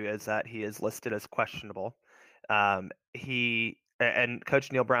give you is that he is listed as questionable. And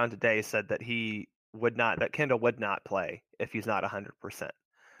Coach Neil Brown today said that that Kendall would not play if he's not 100%.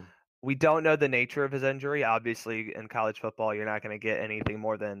 We don't know the nature of his injury. Obviously, in college football, you're not going to get anything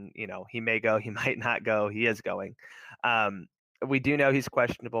more than, he may go, he might not go, he is going. We do know he's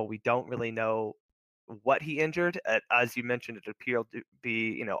questionable. We don't really know what he injured. As you mentioned, it appeared to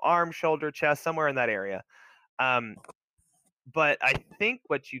be, arm, shoulder, chest, somewhere in that area. But I think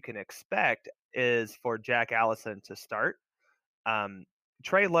what you can expect is for Jack Allison to start.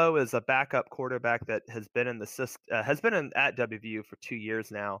 Trey Lowe is a backup quarterback that has been in at WVU for 2 years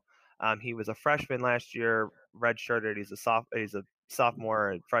now. He was a freshman last year, redshirted. He's a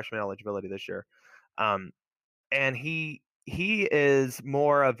sophomore and freshman eligibility this year. And he is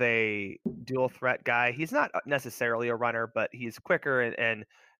more of a dual threat guy. He's not necessarily a runner, but he's quicker and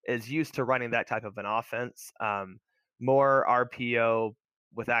is used to running that type of an offense. More RPO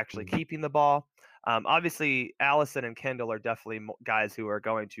with actually keeping the ball. Obviously, Allison and Kendall are definitely guys who are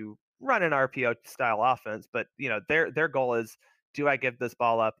going to run an RPO style offense, but their goal is, do I give this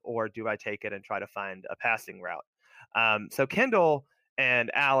ball up or do I take it and try to find a passing route? So Kendall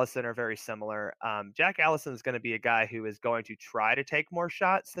and Allison are very similar. Jack Allison is going to be a guy who is going to try to take more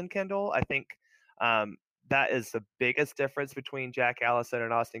shots than Kendall. I think that is the biggest difference between Jack Allison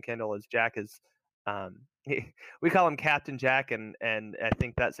and Austin Kendall. Is Jack is we call him Captain Jack, and I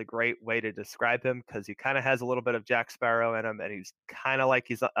think that's a great way to describe him, because he kind of has a little bit of Jack Sparrow in him, and he's kind of like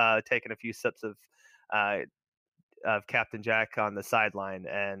he's taking a few sips of Captain Jack on the sideline,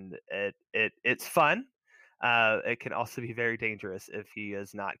 and it's fun. It can also be very dangerous if he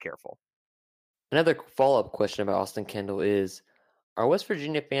is not careful. Another follow-up question about Austin Kendall is, are West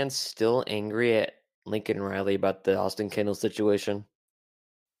Virginia fans still angry at Lincoln Riley about the Austin Kendall situation?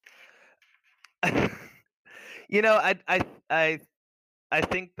 I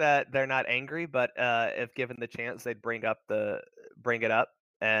think that they're not angry, but if given the chance, they'd bring it up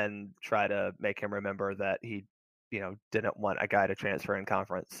and try to make him remember that he, didn't want a guy to transfer in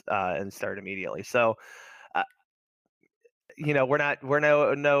conference and start immediately. So, no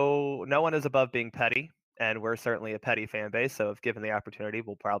one is above being petty, and we're certainly a petty fan base. So if given the opportunity,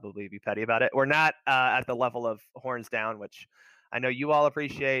 we'll probably be petty about it. We're not at the level of horns down, which I know you all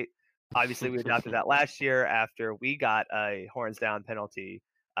appreciate. Obviously, we adopted that last year after we got a horns down penalty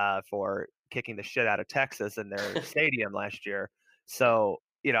for kicking the shit out of Texas in their stadium last year. So,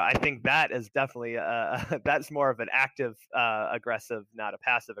 I think that is definitely that's more of an active aggressive, not a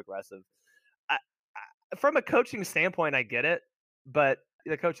passive aggressive. From a coaching standpoint, I get it, but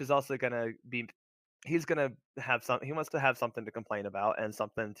the coach is also going to be, he's going to have he wants to have something to complain about and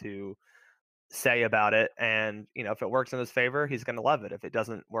something to say about it. And, if it works in his favor, he's going to love it. If it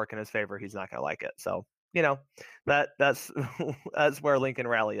doesn't work in his favor, he's not going to like it. So, that's that's where Lincoln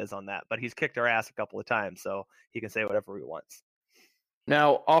Riley is on that. But he's kicked our ass a couple of times, so he can say whatever he wants.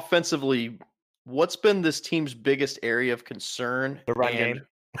 Now, offensively, what's been this team's biggest area of concern? The run game.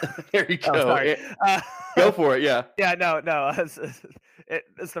 There you go. Sorry. Go for it. Yeah. Yeah. No.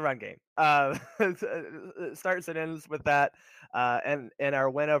 It's the run game. It starts and ends with that. And in our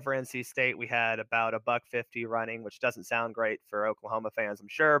win over NC State, we had about $150 running, which doesn't sound great for Oklahoma fans, I'm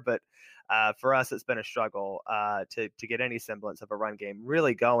sure, but for us, it's been a struggle to get any semblance of a run game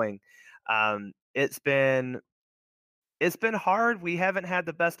really going. It's been hard. We haven't had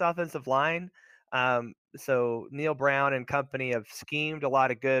the best offensive line. So Neil Brown and company have schemed a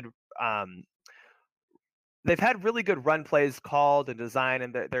lot of good. They've had really good run plays called and designed,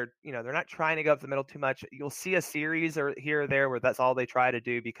 and they're not trying to go up the middle too much. You'll see a series or here or there where that's all they try to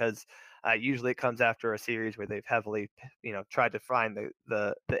do, because usually it comes after a series where they've heavily tried to find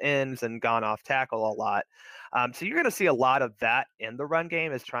the ends and gone off tackle a lot. So you're going to see a lot of that in the run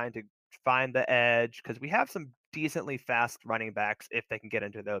game, is trying to find the edge, because we have some decently fast running backs if they can get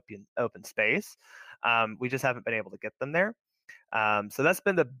into the open space. We just haven't been able to get them there. So that's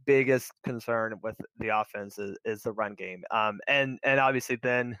been the biggest concern with the offense is the run game. And obviously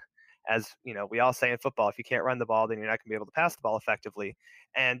then, as we all say in football, if you can't run the ball, then you're not going to be able to pass the ball effectively.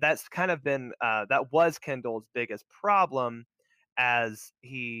 And that's kind of been that was Kendall's biggest problem as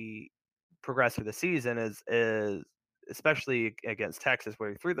he progressed through the season, is especially against Texas, where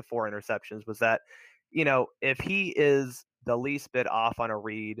he threw the 4 interceptions, was that if he is the least bit off on a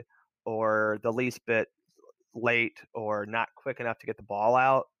read or the least bit late or not quick enough to get the ball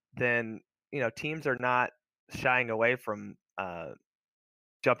out, then teams are not shying away from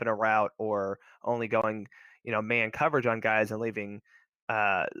jumping a route or only going man coverage on guys and leaving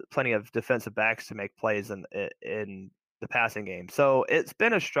plenty of defensive backs to make plays in the passing game. So it's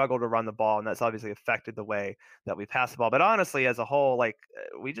been a struggle to run the ball, and that's obviously affected the way that we pass the ball. But honestly, as a whole,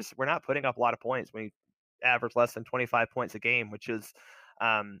 we're not putting up a lot of points. We average less than 25 points a game, which is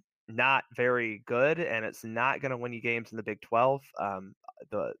not very good, and it's not going to win you games in the Big 12.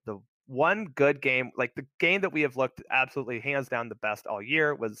 The one good game, like the game that we have looked absolutely hands down the best all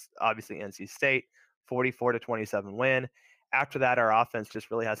year, was obviously NC State, 44-27 win. After that, our offense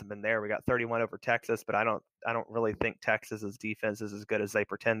just really hasn't been there. We got 31 over Texas, but I don't really think Texas's defense is as good as they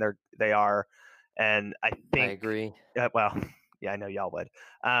pretend they are. And I agree. Well, yeah, I know y'all would.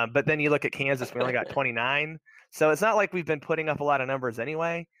 But then you look at Kansas, we only got 29. So it's not like we've been putting up a lot of numbers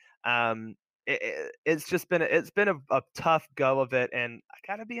anyway. It's been a tough go of it. And I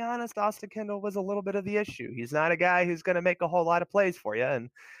gotta be honest, Austin Kendall was a little bit of the issue. He's not a guy who's going to make a whole lot of plays for you. And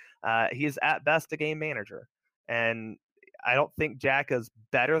he's at best a game manager. And I don't think Jack is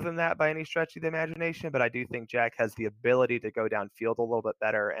better than that by any stretch of the imagination, but I do think Jack has the ability to go downfield a little bit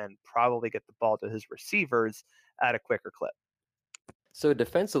better and probably get the ball to his receivers at a quicker clip. So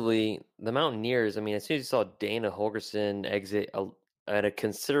defensively, the Mountaineers, I mean, as soon as you saw Dana Holgorsen exit at a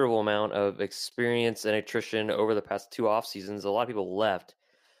considerable amount of experience and attrition over the past 2 off seasons, a lot of people left.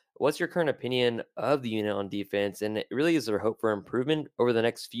 What's your current opinion of the unit on defense? And really, is there hope for improvement over the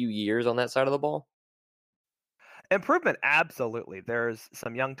next few years on that side of the ball? Improvement, absolutely. There's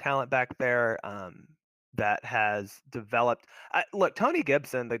some young talent back there that has developed. Look, Tony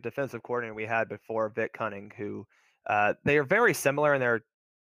Gibson, the defensive coordinator we had before Vic Cunning, who they are very similar, and they're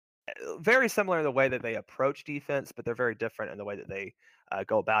very similar in the way that they approach defense, but they're very different in the way that they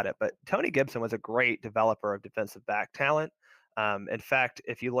go about it. But Tony Gibson was a great developer of defensive back talent. In fact,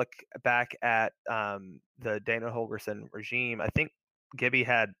 if you look back at the Dana Holgorsen regime, I think Gibby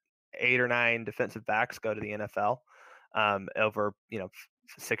had 8 or 9 defensive backs go to the NFL over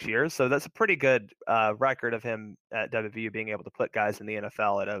 6 years. So that's a pretty good record of him at WVU being able to put guys in the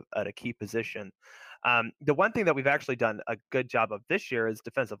NFL at a key position. The one thing that we've actually done a good job of this year is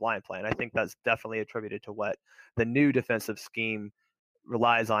defensive line play, and I think that's definitely attributed to what the new defensive scheme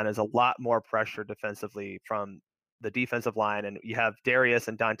relies on, is a lot more pressure defensively from the defensive line. And you have Darius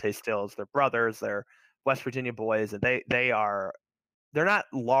and Dante Stills, they're brothers, they're West Virginia boys, and they're not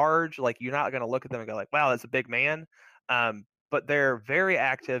large. Like, you're not going to look at them and go like, wow, that's a big man. But they're very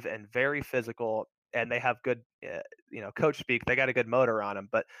active and very physical, and they have good, coach speak. They got a good motor on them,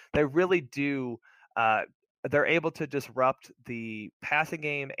 but they really do. They're able to disrupt the passing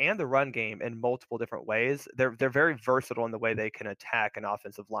game and the run game in multiple different ways. They're very versatile in the way they can attack an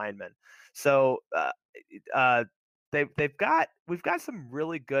offensive lineman. So we've got some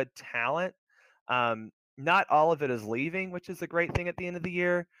really good talent. Not all of it is leaving, which is a great thing at the end of the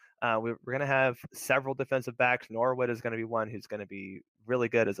year. We're going to have several defensive backs. Norwood is going to be one who's going to be really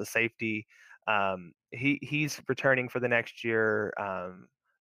good as a safety. He's returning for the next year. I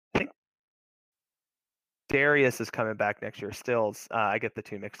think Darius is coming back next year. Stills, I get the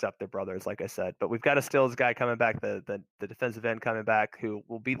two mixed up. They're brothers, like I said. But we've got a Stills guy coming back, the defensive end coming back, who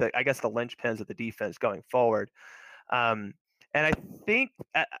will be the linchpins of the defense going forward. And I think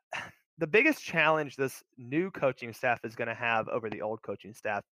the biggest challenge this new coaching staff is going to have over the old coaching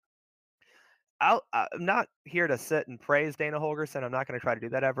staff. I'm not here to sit and praise Dana Holgorsen. I'm not going to try to do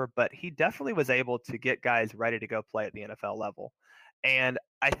that ever, but he definitely was able to get guys ready to go play at the NFL level. And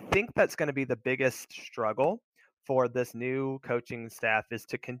I think that's going to be the biggest struggle for this new coaching staff, is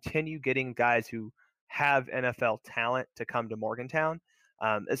to continue getting guys who have NFL talent to come to Morgantown.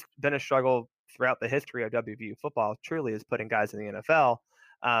 It's been a struggle throughout the history of WVU football, truly, is putting guys in the NFL.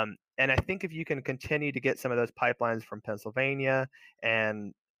 And I think if you can continue to get some of those pipelines from Pennsylvania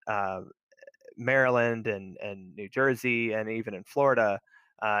and Maryland and New Jersey and even in Florida,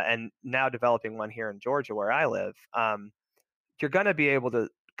 and now developing one here in Georgia where I live, you're going to be able to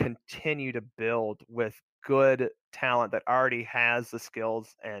continue to build with good talent that already has the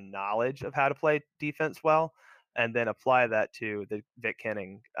skills and knowledge of how to play defense well, and then apply that to the Vic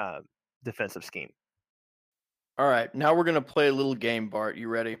Kenning defensive scheme. All right, now we're going to play a little game, Bart. You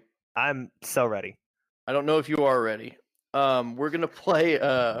ready? I'm so ready. I don't know if you are ready. We're going to play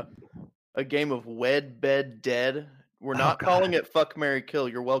a game of Wed, Bed, Dead. We're not calling it Fuck, Marry, Kill.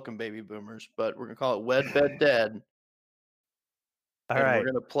 You're welcome, baby boomers. But we're going to call it Wed, Bed, Dead. All right.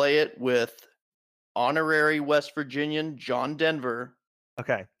 We're going to play it with honorary West Virginian John Denver.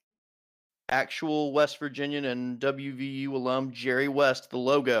 Okay. Actual West Virginian and WVU alum Jerry West, the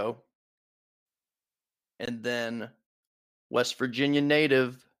logo. And then West Virginia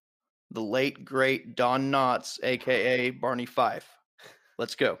native, the late, great Don Knotts, a.k.a. Barney Fife.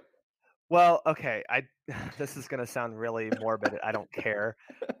 Let's go. Well, okay. This is going to sound really morbid. I don't care.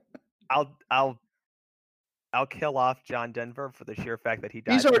 I'll kill off John Denver for the sheer fact that he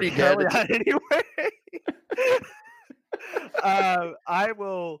died. He's already dead anyway. I'll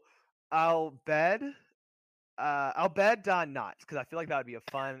bed Don Knotts, because I feel like that would be a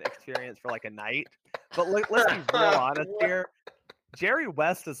fun experience for like a night. But let's be real honest here. Jerry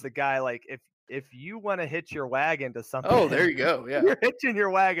West is the guy. Like, if you want to hitch your wagon to something, oh, there you go. Yeah, you're hitching your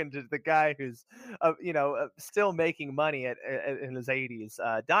wagon to the guy who's, still making money in his 80s.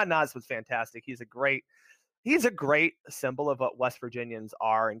 Don Knotts was fantastic. He's a great symbol of what West Virginians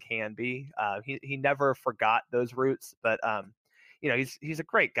are and can be. He never forgot those roots, but he's a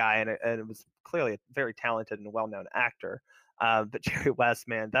great guy, and it was clearly a very talented and well-known actor. But Jerry West,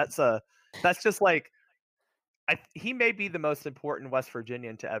 man, that's just like, he may be the most important West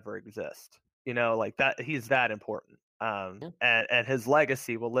Virginian to ever exist. Like that, he's that important. And his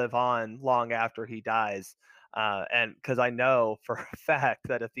legacy will live on long after he dies. And because I know for a fact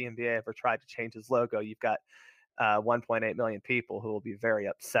that if the NBA ever tried to change his logo, you've got 1.8 million people who will be very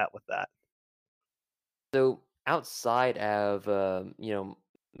upset with that. So outside of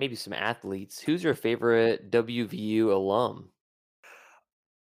maybe some athletes, who's your favorite WVU alum?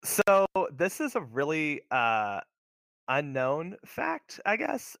 So this is a really unknown fact, I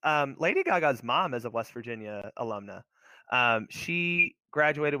guess. Lady Gaga's mom is a West Virginia alumna. She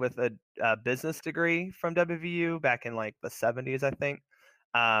graduated with a business degree from WVU back in like the 70s, I think.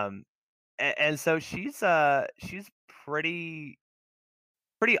 And so she's pretty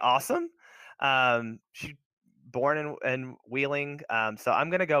awesome. She born in Wheeling. So I'm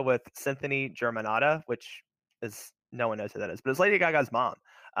gonna go with Symphony Germanata, which is no one knows who that is, but it's Lady Gaga's mom.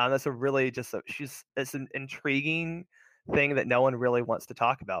 That's a really it's an intriguing thing that no one really wants to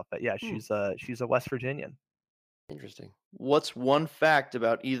talk about. But yeah, she's a West Virginian. Interesting. What's one fact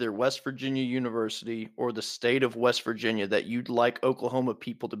about either West Virginia University or the state of West Virginia that you'd like Oklahoma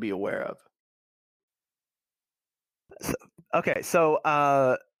people to be aware of?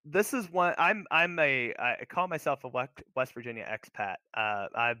 So this is one. I call myself a West Virginia expat.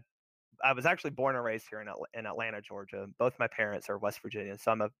 I was actually born and raised here in Atlanta, Georgia. Both my parents are West Virginian,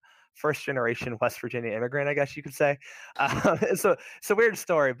 so I'm a first generation West Virginia immigrant, I guess you could say. It's a weird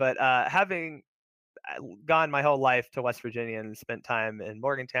story, but having gone my whole life to West Virginia and spent time in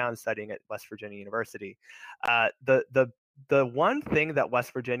Morgantown studying at West Virginia University, the one thing that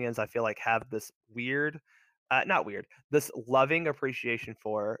West Virginians I feel like have this this loving appreciation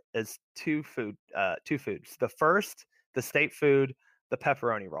for is two foods. The first, the state food, the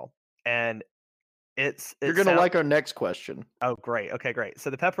pepperoni roll. And you're going to like our next question. Oh, great. Okay, great.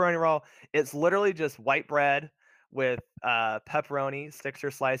 So the pepperoni roll, it's literally just white bread with pepperoni, sticks or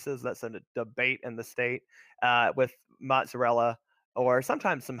slices. That's a debate in the state, with mozzarella or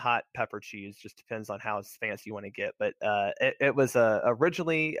sometimes some hot pepper cheese. Just depends on how fancy you want to get. But it was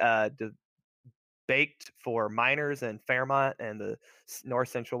originally baked for miners in Fairmont and the north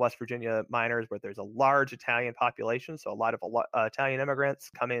central West Virginia miners, where there's a large Italian population. So a lot of Italian immigrants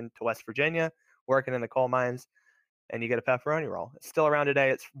come into West Virginia working in the coal mines, and you get a pepperoni roll. It's still around today.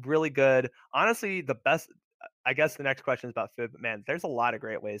 It's really good. Honestly, the best. I guess the next question is about food, but man, there's a lot of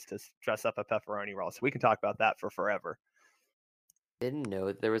great ways to dress up a pepperoni roll. So we can talk about that for forever. Didn't know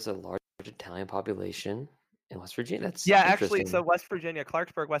that there was a large Italian population in West Virginia. That's actually. So West Virginia,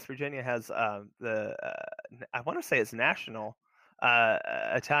 Clarksburg, West Virginia has I want to say it's national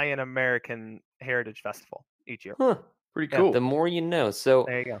Italian American Heritage Festival each year. Huh. Pretty cool. The more you know. So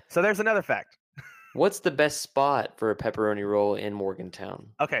there you go. So there's another fact. What's the best spot for a pepperoni roll in Morgantown?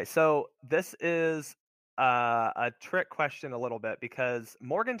 Okay, so this is a trick question a little bit, because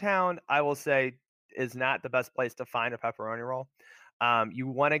Morgantown, I will say, is not the best place to find a pepperoni roll. You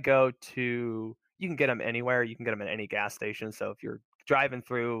want to go to. You can get them anywhere. You can get them at any gas station. So if you're driving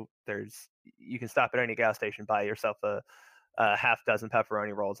through, you can stop at any gas station, buy yourself a half dozen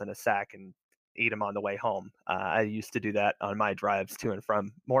pepperoni rolls in a sack and eat them on the way home. I used to do that on my drives to and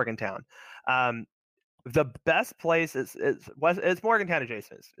from Morgantown. The best place is Morgantown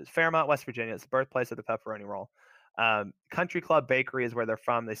adjacent. It's Fairmont, West Virginia. It's the birthplace of the pepperoni roll. Country Club Bakery is where they're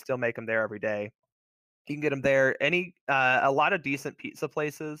from. They still make them there every day. You can get them there. A lot of decent pizza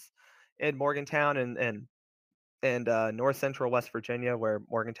places in Morgantown and north central West Virginia, where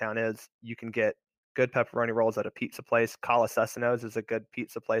Morgantown is. You can get good pepperoni rolls at a pizza place. Calasesano's is a good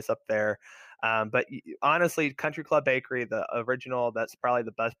pizza place up there. But honestly, Country Club Bakery, the original, that's probably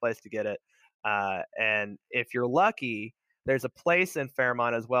the best place to get it. And if you're lucky, there's a place in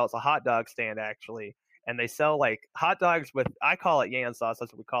Fairmont as well. It's a hot dog stand, actually. And they sell like hot dogs with, I call it Yan sauce.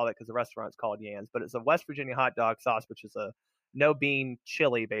 That's what we call it because the restaurant's called Yan's. But it's a West Virginia hot dog sauce, which is a no bean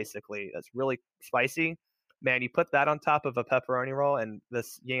chili, basically. That's really spicy. Man, you put that on top of a pepperoni roll, and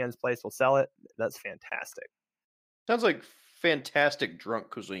this Yan's place will sell it. That's fantastic. Sounds like fantastic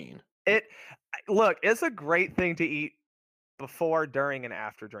drunk cuisine. Look, it's a great thing to eat before, during, and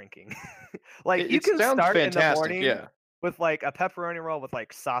after drinking. Like you can start in the morning with like a pepperoni roll with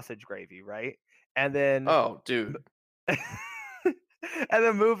like sausage gravy, right? And then and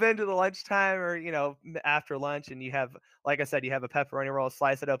then move into the lunchtime or after lunch, and you have, like I said, you have a pepperoni roll,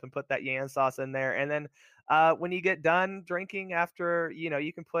 slice it open, put that Yan sauce in there, and then when you get done drinking after,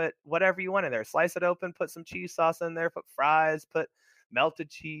 you can put whatever you want in there. Slice it open, put some cheese sauce in there, put fries, put melted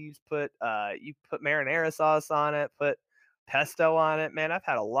cheese, you put marinara sauce on it, put pesto on it. Man, I've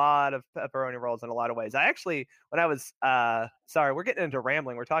had a lot of pepperoni rolls in a lot of ways. I actually, when I was sorry, we're getting into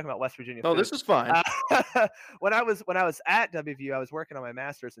rambling. We're talking about West Virginia food. This is fine. When I was at WVU, I was working on my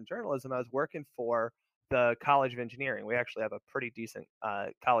master's in journalism. I was working for the College of Engineering. We actually have a pretty decent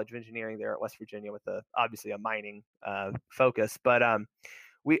College of Engineering there at West Virginia with obviously a mining focus. But I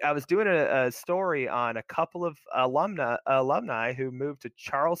was doing a story on a couple of alumni who moved to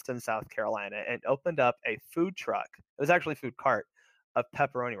Charleston, South Carolina, and opened up a food truck. It was actually a food cart of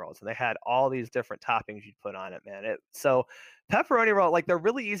pepperoni rolls, and they had all these different toppings you'd put on it, man. So pepperoni roll, like, they're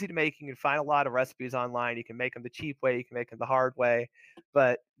really easy to make. You can find a lot of recipes online. You can make them the cheap way, you can make them the hard way,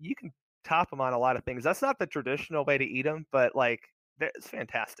 but you can top them on a lot of things. That's not the traditional way to eat them, but like, it's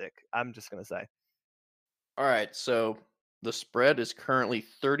fantastic. I'm just gonna say. All right, so the spread is currently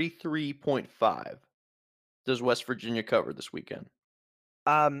 33.5. Does West Virginia cover this weekend?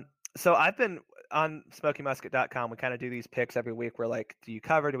 So I've been on smokingmusket.com. We kind of do these picks every week. We're like, do you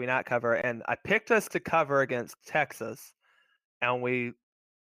cover? Do we not cover? And I picked us to cover against Texas, and the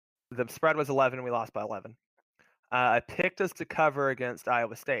spread was 11, and we lost by 11. I picked us to cover against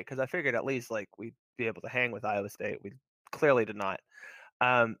Iowa State because I figured at least like we'd be able to hang with Iowa State. We clearly did not.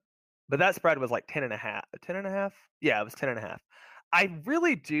 But that spread was like 10.5. 10.5? Yeah, it was 10.5. I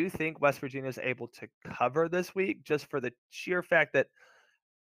really do think West Virginia is able to cover this week, just for the sheer fact that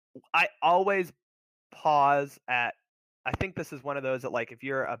I always pause at. I think this is one of those that, like, if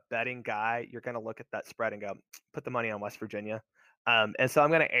you're a betting guy, you're going to look at that spread and go, put the money on West Virginia. And so I'm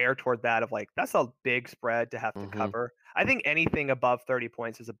going to err toward that of like, that's a big spread to have to cover. I think anything above 30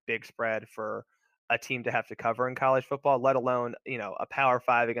 points is a big spread for a team to have to cover in college football, let alone, a Power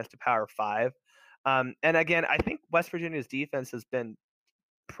 5 against a Power 5. And again, I think West Virginia's defense has been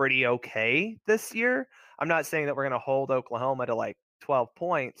pretty okay this year. I'm not saying that we're going to hold Oklahoma to like 12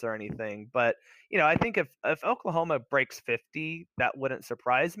 points or anything, but I think if Oklahoma breaks 50, that wouldn't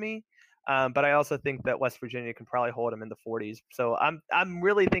surprise me. But I also think that West Virginia can probably hold them in the 40s. So I'm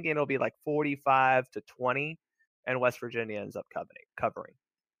really thinking it'll be like 45-20, and West Virginia ends up covering.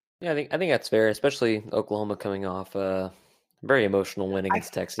 Yeah, I think that's fair, especially Oklahoma coming off a very emotional win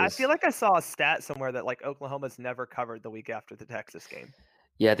against Texas. I feel like I saw a stat somewhere that like Oklahoma's never covered the week after the Texas game.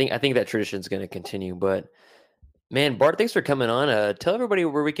 Yeah, I think that tradition is going to continue. But man, Bart, thanks for coming on. Tell everybody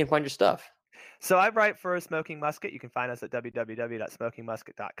where we can find your stuff. So I write for Smoking Musket. You can find us at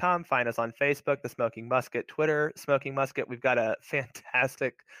www.smokingmusket.com. Find us on Facebook, The Smoking Musket, Twitter, Smoking Musket. We've got a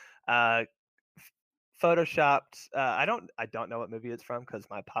fantastic photoshopped. I don't know what movie it's from because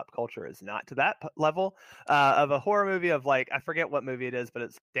my pop culture is not to that level of a horror movie of like, I forget what movie it is, but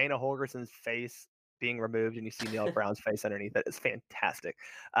it's Dana Holgerson's face being removed and you see Neil Brown's face underneath it. It's fantastic.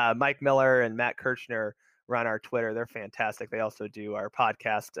 Mike Miller and Matt Kirchner run our Twitter. They're fantastic. They also do our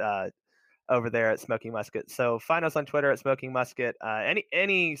podcast over there at Smoking Musket. So find us on Twitter at Smoking Musket.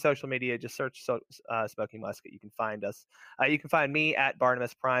 Any social media, just search Smoking Musket. You can find us. You can find me at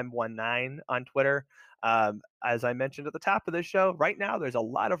Barnabas Prime 19 on Twitter. As I mentioned at the top of this show, right now there's a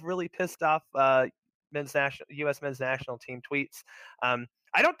lot of really pissed off U.S. men's national team tweets.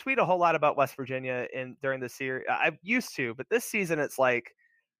 I don't tweet a whole lot about West Virginia during the series. I used to, but this season it's like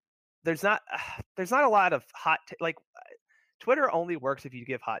there's not a lot of hot like. Twitter only works if you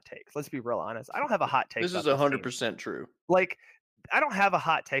give hot takes. Let's be real honest. I don't have a hot take. This is 100% true. Like, I don't have a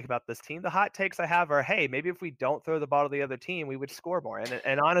hot take about this team. The hot takes I have are, hey, maybe if we don't throw the ball to the other team, we would score more.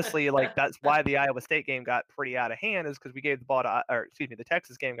 And honestly, like, that's why the Iowa State game got pretty out of hand, is because we gave the ball the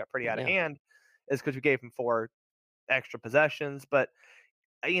Texas game got pretty out of hand, is because we gave them 4 extra possessions. But,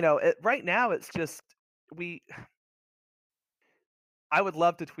 right now it's just I would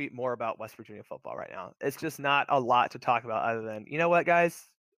love to tweet more about West Virginia football right now. It's just not a lot to talk about other than, you know what, guys?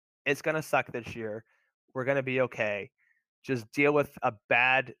 It's going to suck this year. We're going to be okay. Just deal with a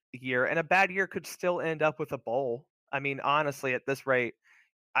bad year. And a bad year could still end up with a bowl. I mean, honestly, at this rate,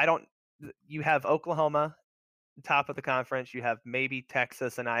 you have Oklahoma, top of the conference. You have maybe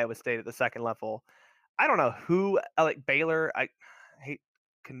Texas and Iowa State at the second level. I don't know who, like Baylor. I hate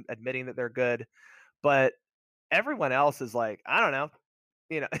admitting that they're good, but everyone else is like, I don't know.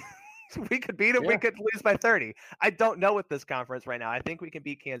 We could beat them. Yeah. We could lose by 30. I don't know with this conference right now. I think we can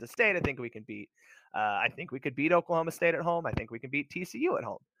beat Kansas State. I think we can beat. I think we could beat Oklahoma State at home. I think we can beat TCU at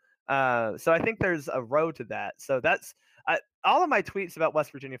home. So I think there's a road to that. So that's all of my tweets about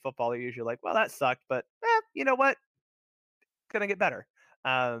West Virginia football are usually like, well, that sucked, but you know what? It's gonna get better.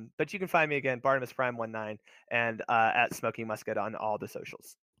 But you can find me again, Barnabas Prime 19, and at Smoking Musket on all the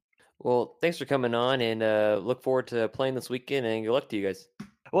socials. Well, thanks for coming on, and look forward to playing this weekend, and good luck to you guys.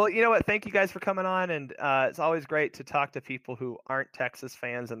 Well, you know what? Thank you guys for coming on, and it's always great to talk to people who aren't Texas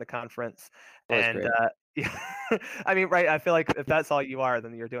fans in the conference. And yeah, I mean, right? I feel like if that's all you are,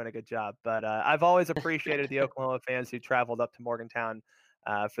 then you're doing a good job. But I've always appreciated the Oklahoma fans who traveled up to Morgantown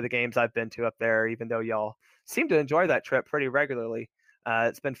for the games I've been to up there, even though y'all seem to enjoy that trip pretty regularly.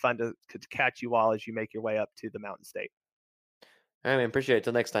 It's been fun to catch you all as you make your way up to the Mountain State. All right, man. Appreciate it.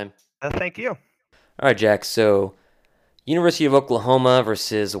 Till next time. Thank you. All right, Jack. So, University of Oklahoma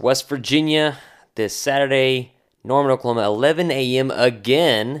versus West Virginia this Saturday. Norman, Oklahoma, 11 a.m.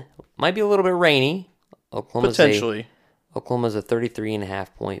 again. Might be a little bit rainy. Potentially. Oklahoma's a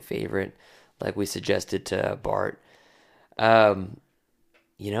 33.5 point favorite, like we suggested to Bart. Oklahoma's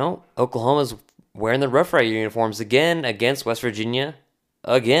wearing the Rough Rider uniforms again against West Virginia.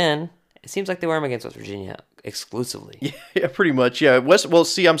 Again. It seems like they wear them against West Virginia exclusively. Yeah, pretty much. Yeah.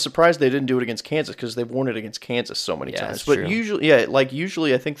 I'm surprised they didn't do it against Kansas because they've worn it against Kansas so many times. But true.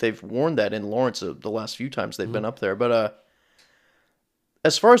 usually I think they've worn that in Lawrence the last few times they've been up there. But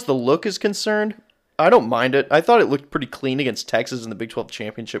as far as the look is concerned, I don't mind it. I thought it looked pretty clean against Texas in the Big 12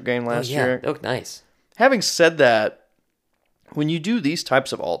 championship game last year. It looked nice. Having said that, when you do these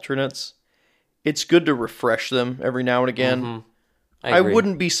types of alternates, it's good to refresh them every now and again. Mm-hmm. I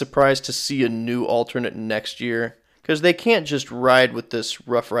wouldn't be surprised to see a new alternate next year because they can't just ride with this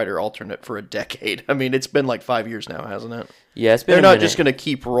Rough Rider alternate for a decade. I mean, it's been like 5 years now, hasn't it? Yeah, it's been. They're not just going to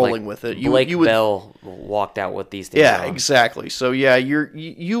keep rolling with it. Blake Bell walked out with these things. Yeah, exactly. So yeah,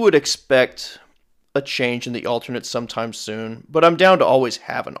 you would expect a change in the alternate sometime soon, but I'm down to always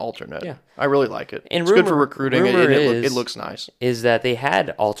have an alternate. Yeah. I really like it. And it's good for recruiting. It looks nice. Is that they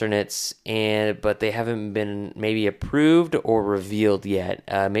had alternates, but they haven't been maybe approved or revealed yet.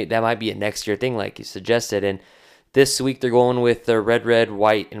 That might be a next year thing, like you suggested. And this week they're going with the red,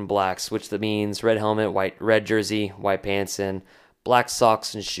 white, and blacks, which that means red helmet, red jersey, white pants, and black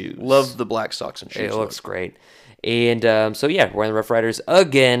socks and shoes. Love the black socks and shoes. It looks great. And wearing the Rough Riders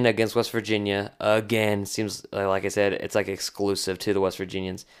again against West Virginia. Again, seems like I said, it's like exclusive to the West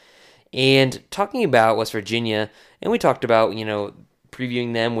Virginians. And talking about West Virginia, and we talked about,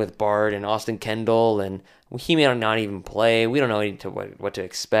 previewing them with Bart and Austin Kendall, and he may not even play. We don't know what to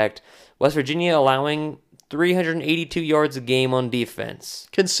expect. West Virginia allowing 382 yards a game on defense.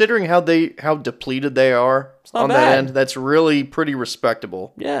 Considering how depleted they are on that end, that's really pretty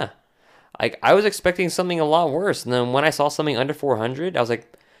respectable. Yeah. I was expecting something a lot worse, and then when I saw something under 400, I was like,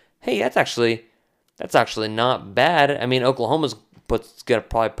 "Hey, that's actually not bad." I mean, Oklahoma's gonna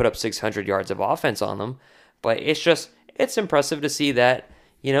probably put up 600 yards of offense on them, but it's impressive to see that,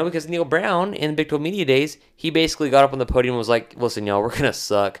 because Neil Brown in the Big 12 Media Days, he basically got up on the podium and was like, "Listen, y'all, we're gonna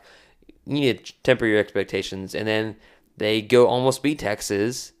suck. You need to temper your expectations." And then they go almost beat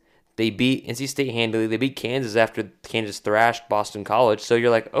Texas. They beat NC State handily. They beat Kansas after Kansas thrashed Boston College. So you're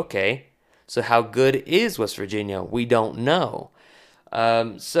like, okay. So how good is West Virginia? We don't know.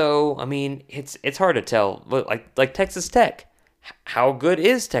 So I mean, it's hard to tell. Like Texas Tech, how good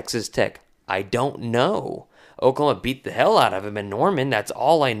is Texas Tech? I don't know. Oklahoma beat the hell out of them in Norman. That's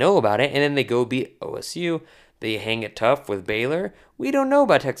all I know about it. And then they go beat OSU. They hang it tough with Baylor. We don't know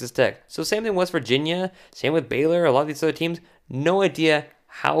about Texas Tech. So same thing with West Virginia. Same with Baylor. A lot of these other teams. No idea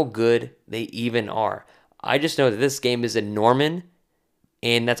how good they even are. I just know that this game is in Norman.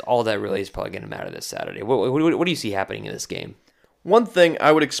 And that's all that really is probably going to matter this Saturday. What do you see happening in this game? One thing,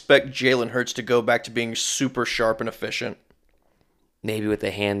 I would expect Jalen Hurts to go back to being super sharp and efficient. Maybe with a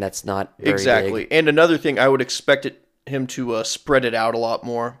hand that's not very exactly. big. And another thing, I would expect him to spread it out a lot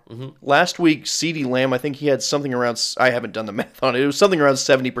more. Mm-hmm. Last week, CeeDee Lamb, I think he had something around, I haven't done the math on it, it was something around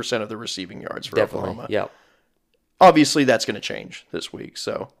 70% of the receiving yards for Oklahoma. Yep. Obviously, that's going to change this week.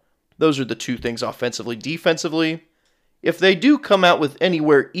 So those are the two things offensively. Defensively, if they do come out with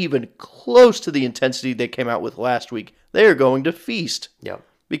anywhere even close to the intensity they came out with last week, they are going to feast. Yep.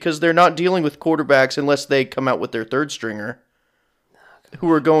 Because they're not dealing with quarterbacks unless they come out with their third stringer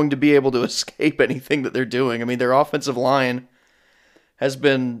who are going to be able to escape anything that they're doing. I mean, their offensive line has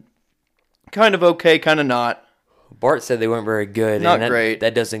been kind of okay, kind of not. Bart said they weren't very good. Not great.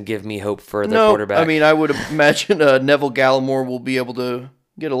 That doesn't give me hope for their quarterback. I mean, I would imagine Neville Gallimore will be able to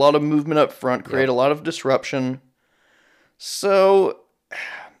get a lot of movement up front, create a lot of disruption. So,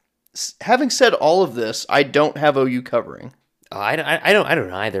 having said all of this, I don't have OU covering. I don't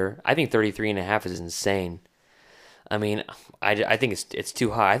either. I think 33.5 is insane. I mean, I think it's too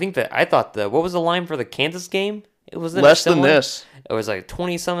high. I thought what was the line for the Kansas game? It was less than this. It was like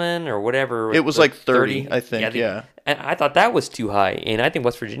 20 something or whatever. It was like 30, I think. Yeah. And I thought that was too high, and I think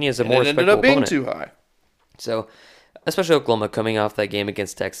West Virginia is a more respectable opponent. It ended up being opponent. too high. So, especially Oklahoma coming off that game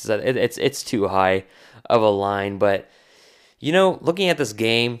against Texas, it's too high of a line, but. Looking at this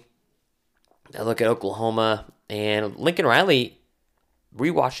game, I look at Oklahoma, and Lincoln Riley,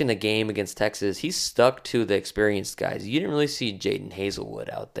 rewatching the game against Texas, he stuck to the experienced guys. You didn't really see Jaden Hazelwood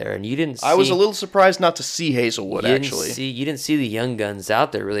out there, and you didn't see... I was a little surprised not to see Hazelwood, actually. You didn't see the young guns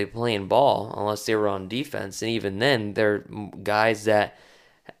out there really playing ball unless they were on defense, and even then, they're guys that...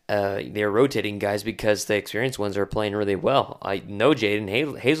 they're rotating guys because the experienced ones are playing really well. I know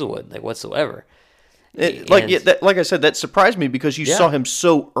Jaden Hazelwood, whatsoever. Like I said, that surprised me because you saw him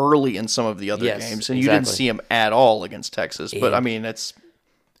so early in some of the other games, and you didn't see him at all against Texas. But, I mean, it's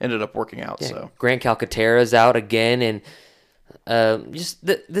ended up working out. So Grant Calcaterra's out again, and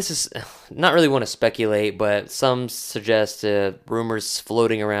this is not really want to speculate, but some suggest rumors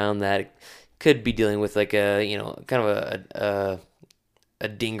floating around that could be dealing with like a kind of a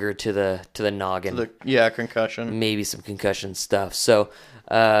dinger to the noggin. Concussion. Maybe some concussion stuff. So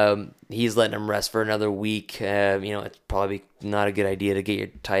he's letting him rest for another week. It's probably not a good idea to get your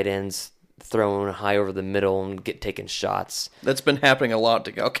tight ends throwing high over the middle and taking shots. That's been happening a lot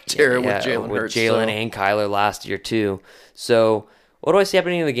to Calcaterra with Jalen Hurts. With Jalen and Kyler last year too. So what do I see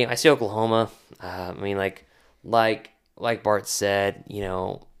happening in the game? I see Oklahoma. Like Bart said,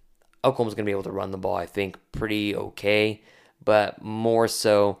 Oklahoma's going to be able to run the ball, I think, pretty okay. But more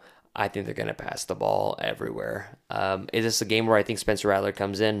so, I think they're going to pass the ball everywhere. Is this a game where I think Spencer Rattler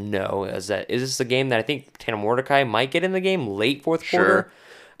comes in? No. Is this a game that I think Tanner Mordecai might get in the game late fourth quarter?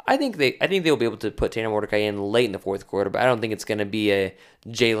 I think they'll be able to put Tanner Mordecai in late in the fourth quarter, but I don't think it's going to be a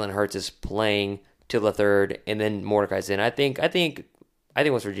Jalen Hurts is playing till the third and then Mordecai's in. I think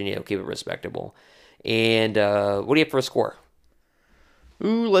West Virginia will keep it respectable. And what do you have for a score?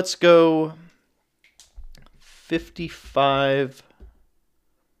 Ooh, let's go 55.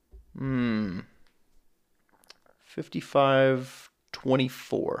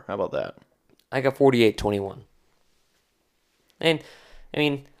 55-24. How about that? I got 48-21. And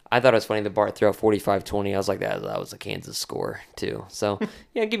I thought it was funny that Bart threw out 45-20. I was like, that was a Kansas score too. So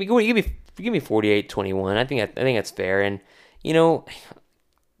yeah, give me 48-21. I think that's fair. And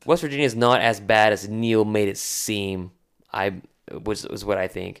West Virginia is not as bad as Neil made it seem. Was what I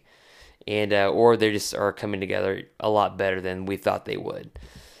think. And or they just are coming together a lot better than we thought they would.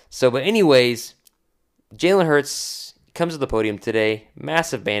 So, but anyways, Jalen Hurts comes to the podium today,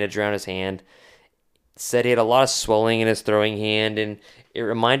 massive bandage around his hand, said he had a lot of swelling in his throwing hand, and it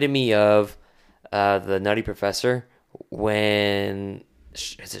reminded me of the Nutty Professor when,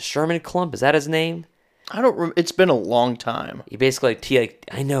 is it Sherman Klump? Is that his name? It's been a long time. He basically,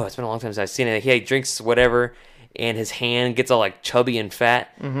 I know, it's been a long time since I've seen it. He drinks whatever, and his hand gets all like chubby and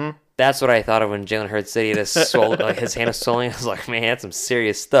fat. Mm-hmm. That's what I thought of when Jalen Hurts said he had his hand is swollen. I was like, man, that's some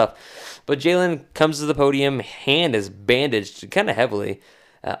serious stuff. But Jalen comes to the podium, hand is bandaged kind of heavily,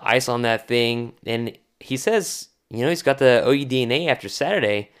 ice on that thing, and he says, he's got the OU DNA after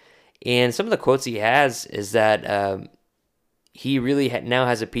Saturday, and some of the quotes he has is that he really now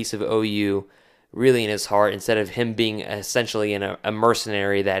has a piece of OU really in his heart instead of him being essentially a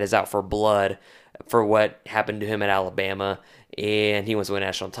mercenary that is out for blood for what happened to him at Alabama. And he wants to win a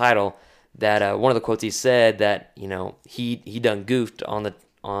national title. That one of the quotes he said that he done goofed on the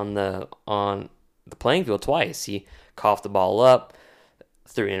playing field twice. He coughed the ball up,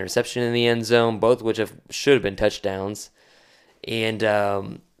 threw an interception in the end zone, both which should have been touchdowns. And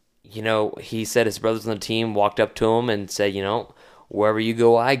he said his brothers on the team walked up to him and said, wherever you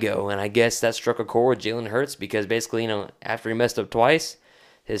go, I go. And I guess that struck a chord with Jalen Hurts because basically, after he messed up twice,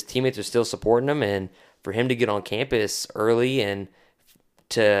 his teammates are still supporting him, and for him to get on campus early and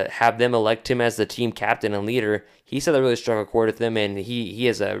to have them elect him as the team captain and leader, he said that really struck a chord with them, and he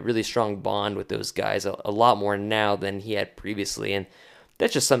has a really strong bond with those guys, a lot more now than he had previously, and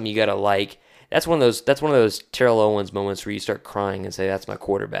that's just something you gotta like. That's one of those Terrell Owens moments where you start crying and say, "That's my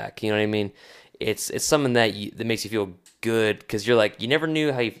quarterback." You know what I mean? It's something that makes you feel good because you're like, you never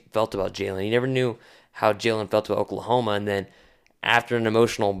knew how you felt about Jalen. You never knew how Jalen felt about Oklahoma, and then after an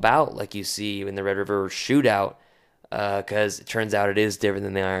emotional bout like you see in the Red River shootout, because it turns out it is different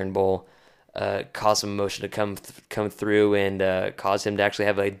than the Iron Bowl, caused some emotion to come through and caused him to actually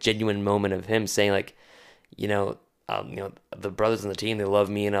have a genuine moment of him saying like, the brothers on the team, they love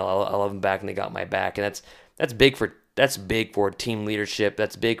me and I love them back and they got my back, and that's big for team leadership.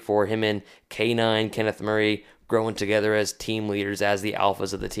 That's big for him and K9 Kenneth Murray growing together as team leaders, as the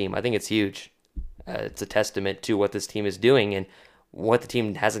alphas of the team. I think it's huge. It's a testament to what this team is doing and what the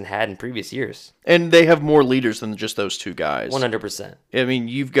team hasn't had in previous years. And they have more leaders than just those two guys. 100%. I mean,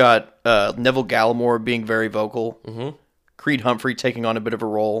 you've got Neville Gallimore being very vocal. Mm-hmm. Creed Humphrey taking on a bit of a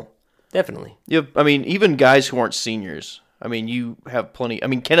role. Definitely. Even guys who aren't seniors. You have plenty.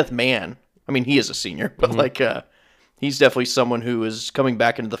 Kenneth Mann. He is a senior, but he's definitely someone who is coming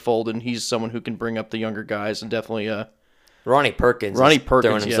back into the fold, and he's someone who can bring up the younger guys and definitely Ronnie Perkins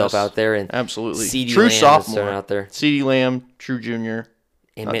throwing himself out there. And absolutely. CeeDee True Lamb sophomore. out there. CeeDee Lamb, true junior.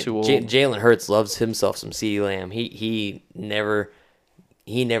 And not too old. Jalen Hurts loves himself some CeeDee Lamb. He never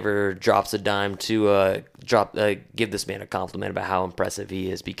drops a dime to give this man a compliment about how impressive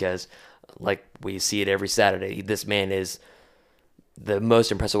he is, because like we see it every Saturday, this man is the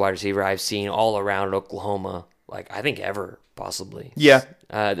most impressive wide receiver I've seen all around Oklahoma, like I think ever, possibly. Yeah.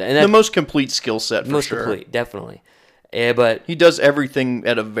 And the most complete skill set for most sure. complete, definitely. But he does everything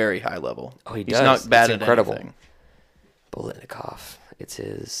at a very high level. Oh, he He's does. not bad it's at incredible. anything. Bolitnikoff, it's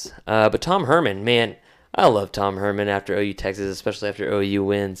his. But Tom Herman, man, I love Tom Herman after OU Texas, especially after OU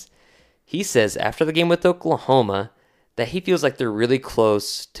wins. He says after the game with Oklahoma that he feels like they're really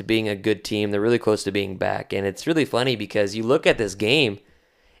close to being a good team. They're really close to being back. And it's really funny because you look at this game,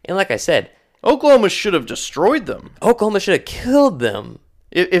 and like I said, Oklahoma should have destroyed them. Oklahoma should have killed them.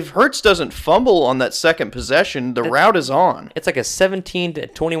 If Hurts doesn't fumble on that second possession, the route is on. It's like a 17 to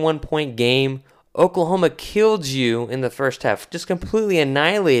 21 point game. Oklahoma killed you in the first half, just completely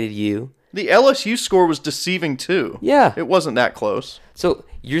annihilated you. The LSU score was deceiving too. Yeah. It wasn't that close. So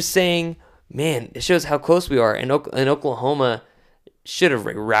you're saying, man, it shows how close we are. And Oklahoma should have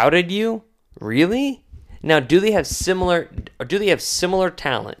routed you? Really? Now, do they have similar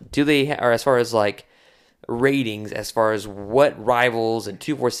talent? Or as far as like ratings, as far as what Rivals and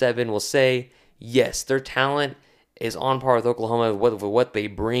 247 will say, yes, their talent is on par with Oklahoma with what they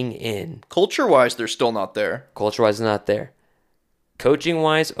bring in. Culture-wise, they're still not there. Culture-wise, not there.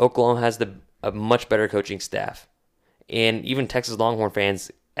 Coaching-wise, Oklahoma has a much better coaching staff. And even Texas Longhorn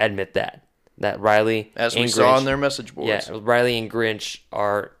fans admit that Riley as we and saw Grinch, on their message boards. Yeah, Riley and Grinch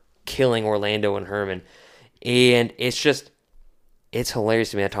are killing Orlando and Herman. And it's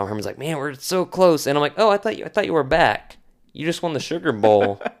hilarious to me that Tom Herman's like, man, we're so close. And I'm like, oh, I thought you were back. You just won the Sugar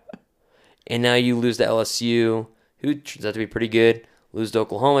Bowl. And now you lose to LSU, who turns out to be pretty good. Lose to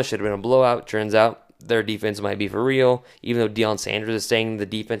Oklahoma, should have been a blowout. Turns out their defense might be for real, even though Deion Sanders is saying the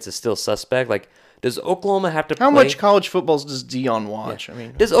defense is still suspect. Like, does Oklahoma have to play... How much college football does Deion watch? Yeah. I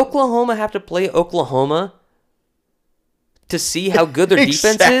mean, does Oklahoma have to play Oklahoma to see how good their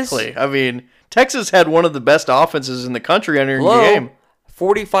defense is? Exactly. I mean, Texas had one of the best offenses in the country entering the game.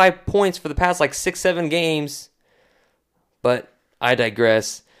 45 points for the past, 6-7 games. But I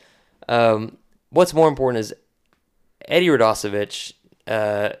digress. What's more important is Eddie Radosevich,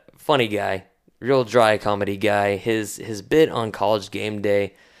 funny guy, real dry comedy guy. His bit on College Game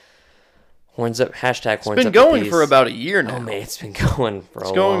Day, horns up, hashtag horns up. It's been going for about a year now. Oh man, it's been going for a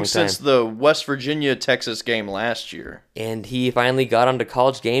long time. It's going since the West Virginia-Texas game last year. And he finally got onto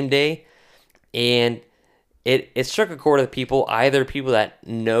College Game Day, and it struck a chord with people, either people that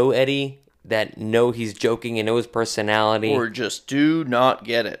know Eddie, that know he's joking and know his personality, or just do not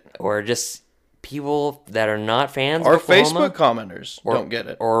get it, or just people that are not fans or of Oklahoma, Facebook commenters don't get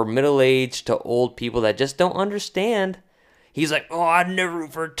it, or middle-aged to old people that just don't understand. He's like, oh, I'd never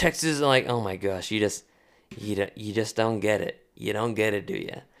root for Texas. And like, oh my gosh, you just don't get it. You don't get it, do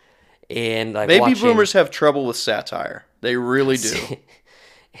you? And like, baby boomers have trouble with satire. They really do.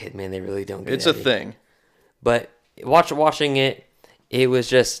 Man, they really don't get it. It's a thing. But watching it, it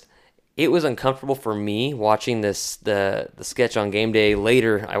was uncomfortable for me watching the sketch on Game Day.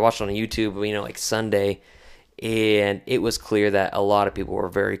 Later, I watched it on YouTube, Sunday, and it was clear that a lot of people were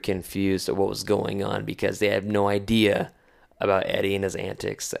very confused at what was going on because they had no idea about Eddie and his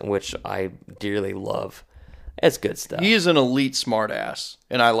antics, which I dearly love. It's good stuff. He is an elite smartass,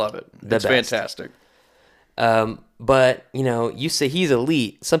 and I love it. It's fantastic. But, you say he's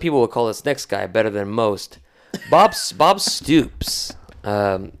elite. Some people would call this next guy better than most. Bob Stoops.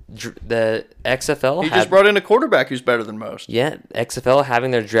 The XFL. He just brought in a quarterback who's better than most. Yeah, XFL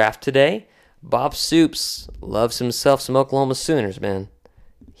having their draft today. Bob Stoops loves himself some Oklahoma Sooners, man.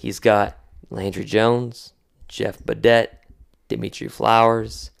 He's got Landry Jones, Jeff Badette, Dimitri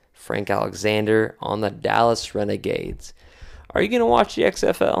Flowers, Frank Alexander on the Dallas Renegades. Are you going to watch the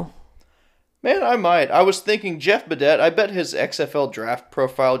XFL? Man, I might. I was thinking Jeff Badette. I bet his XFL draft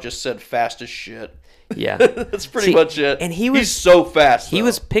profile just said fast as shit. Yeah. That's pretty much it. And he's so fast, though. He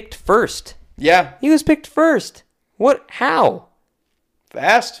was picked first. Yeah. He was picked first. What? How?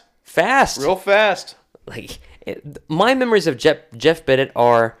 Fast. Real fast. My memories of Jeff Badette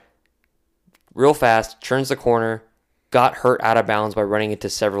are real fast, turns the corner, got hurt out of bounds by running into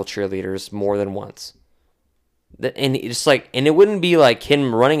several cheerleaders more than once. And it wouldn't be like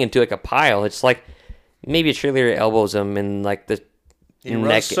him running into a pile. It's like maybe a cheerleader elbows him in the he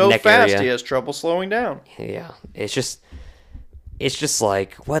runs so fast area. He has trouble slowing down. Yeah, it's just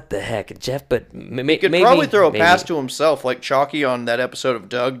like, what the heck, Jeff? But he could probably throw a pass to himself, like Chalky on that episode of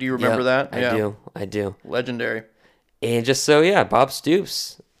Doug. Do you remember that? I do. Legendary. And just so, yeah, Bob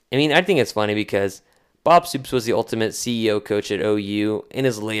Stoops. I mean, I think it's funny because Bob Stoops was the ultimate CEO coach at OU in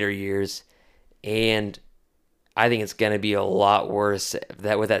his later years. And I think it's going to be a lot worse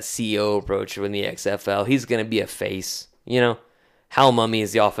that with that CEO approach in the XFL. He's going to be a face. Hal Mummy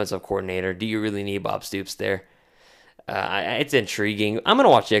is the offensive coordinator. Do you really need Bob Stoops there? It's intriguing. I'm going to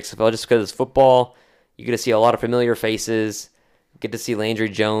watch the XFL just because it's football. You get to see a lot of familiar faces. Get to see Landry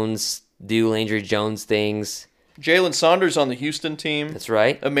Jones do Landry Jones things. Jalen Saunders on the Houston team. That's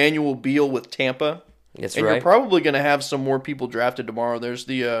right. Emmanuel Beal with Tampa. That's and right. You're probably going to have some more people drafted tomorrow. There's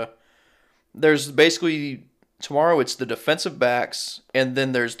basically tomorrow it's the defensive backs, and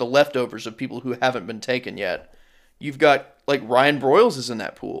then there's the leftovers of people who haven't been taken yet. You've got Ryan Broyles is in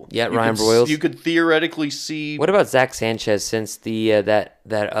that pool. Yeah, Ryan Broyles. You could theoretically see. What about Zach Sanchez since the that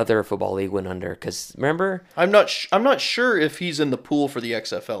other football league went under? Because remember, I'm not sure if he's in the pool for the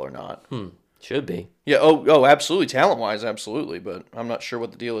XFL or not. Should be. Yeah. Oh, absolutely. Talent wise, absolutely. But I'm not sure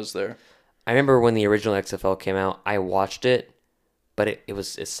what the deal is there. I remember when the original XFL came out. I watched it, but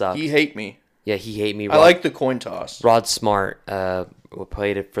it sucked. He hate me. Yeah, he hate me. I like the coin toss. Rod Smart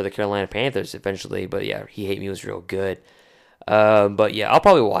played it for the Carolina Panthers eventually, but yeah, he hate me was real good. But yeah, I'll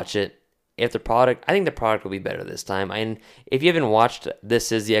probably watch it. I think the product will be better this time. And if you haven't watched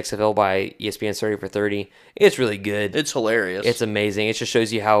This Is the XFL by ESPN's 30 for 30, it's really good. It's hilarious. It's amazing. It just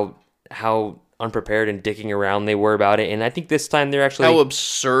shows you how unprepared and dicking around they were about it. And I think this time they're actually... How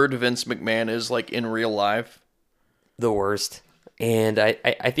absurd Vince McMahon is, in real life. The worst. And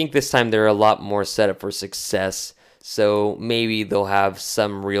I think this time they're a lot more set up for success. So maybe they'll have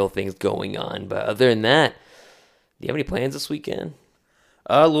some real things going on. But other than that, do you have any plans this weekend?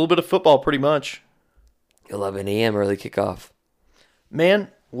 A little bit of football, pretty much. 11 a.m. early kickoff. Man,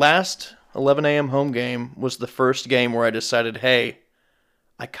 last 11 a.m. home game was the first game where I decided, hey,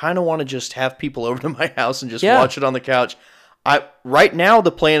 I kind of want to just have people over to my house and just watch it on the couch. Right now,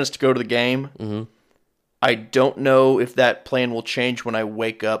 the plan is to go to the game. Mm-hmm. I don't know if that plan will change when I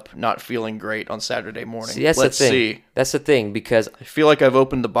wake up not feeling great on Saturday morning. See, Let's see. That's the thing, because I feel like I've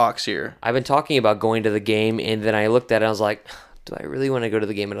opened the box here. I've been talking about going to the game, and then I looked at it and I was like, do I really want to go to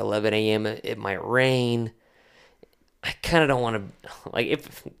the game at 11 a.m.? It might rain. I kind of don't want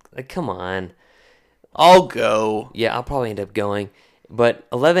to, come on. I'll go. Yeah, I'll probably end up going. But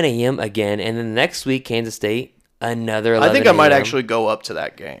 11 a.m. again, and then next week, Kansas State, another 11 I think I might actually go up to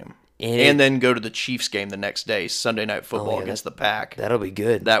that game. And then go to the Chiefs game the next day, Sunday Night Football against the Pack. That'll be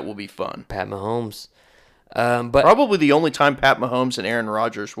good. That will be fun. Pat Mahomes. But probably the only time Pat Mahomes and Aaron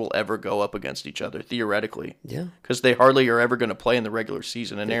Rodgers will ever go up against each other, theoretically. Yeah. Because they hardly are ever going to play in the regular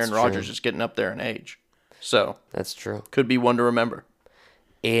season, and Aaron Rodgers is getting up there in age. So that's true. Could be one to remember.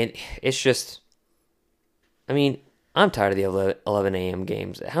 And it's just, I'm tired of the 11 a.m.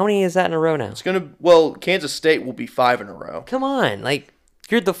 games. How many is that in a row now? Kansas State will be 5 in a row. Come on,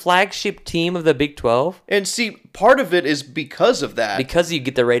 you're the flagship team of the Big 12. And see, part of it is because of that. Because you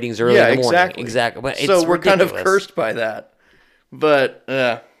get the ratings early in the morning. Exactly. But so we're kind of cursed by that. But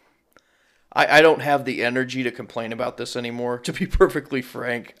I don't have the energy to complain about this anymore, to be perfectly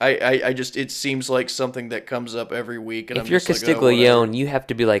frank. I just, it seems like something that comes up every week. And if you're Castiglione, you have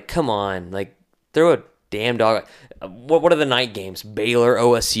to be come on, throw a damn dog. What are the night games? Baylor,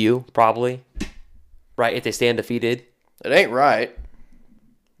 OSU, probably. Right, if they stay undefeated. It ain't right.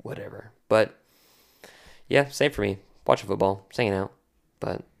 Whatever. But, yeah, same for me. Watching football, just hanging out.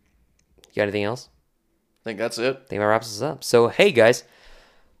 But, you got anything else? I think that's it. I think that wraps us up. So, hey, guys,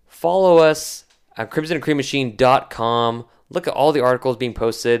 follow us at crimsonandcreammachine.com. Look at all the articles being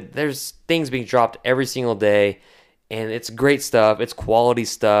posted. There's things being dropped every single day, and it's great stuff. It's quality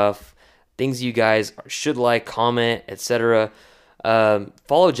stuff. Things you guys should comment, etc.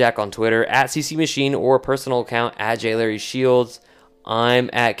 Follow Jack on Twitter at CCMachine or personal account at JLarryShields. I'm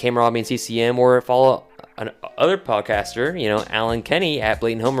at Kamiar and CCM, or follow another podcaster, Alan Kenny at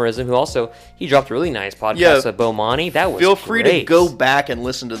Blatant Homerism, who also, he dropped a really nice podcast with Bomani. That was Feel free to go back and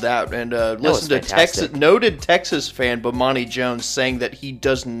listen to that, and listen to noted Texas fan Bomani Jones saying that he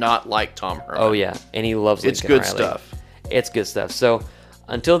does not like Tom Herman. Oh, yeah, and he loves Lincoln It's good Riley. stuff. It's good stuff. So,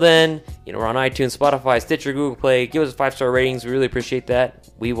 until then, we're on iTunes, Spotify, Stitcher, Google Play. Give us 5-star ratings. We really appreciate that.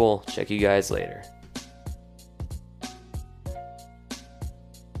 We will check you guys later.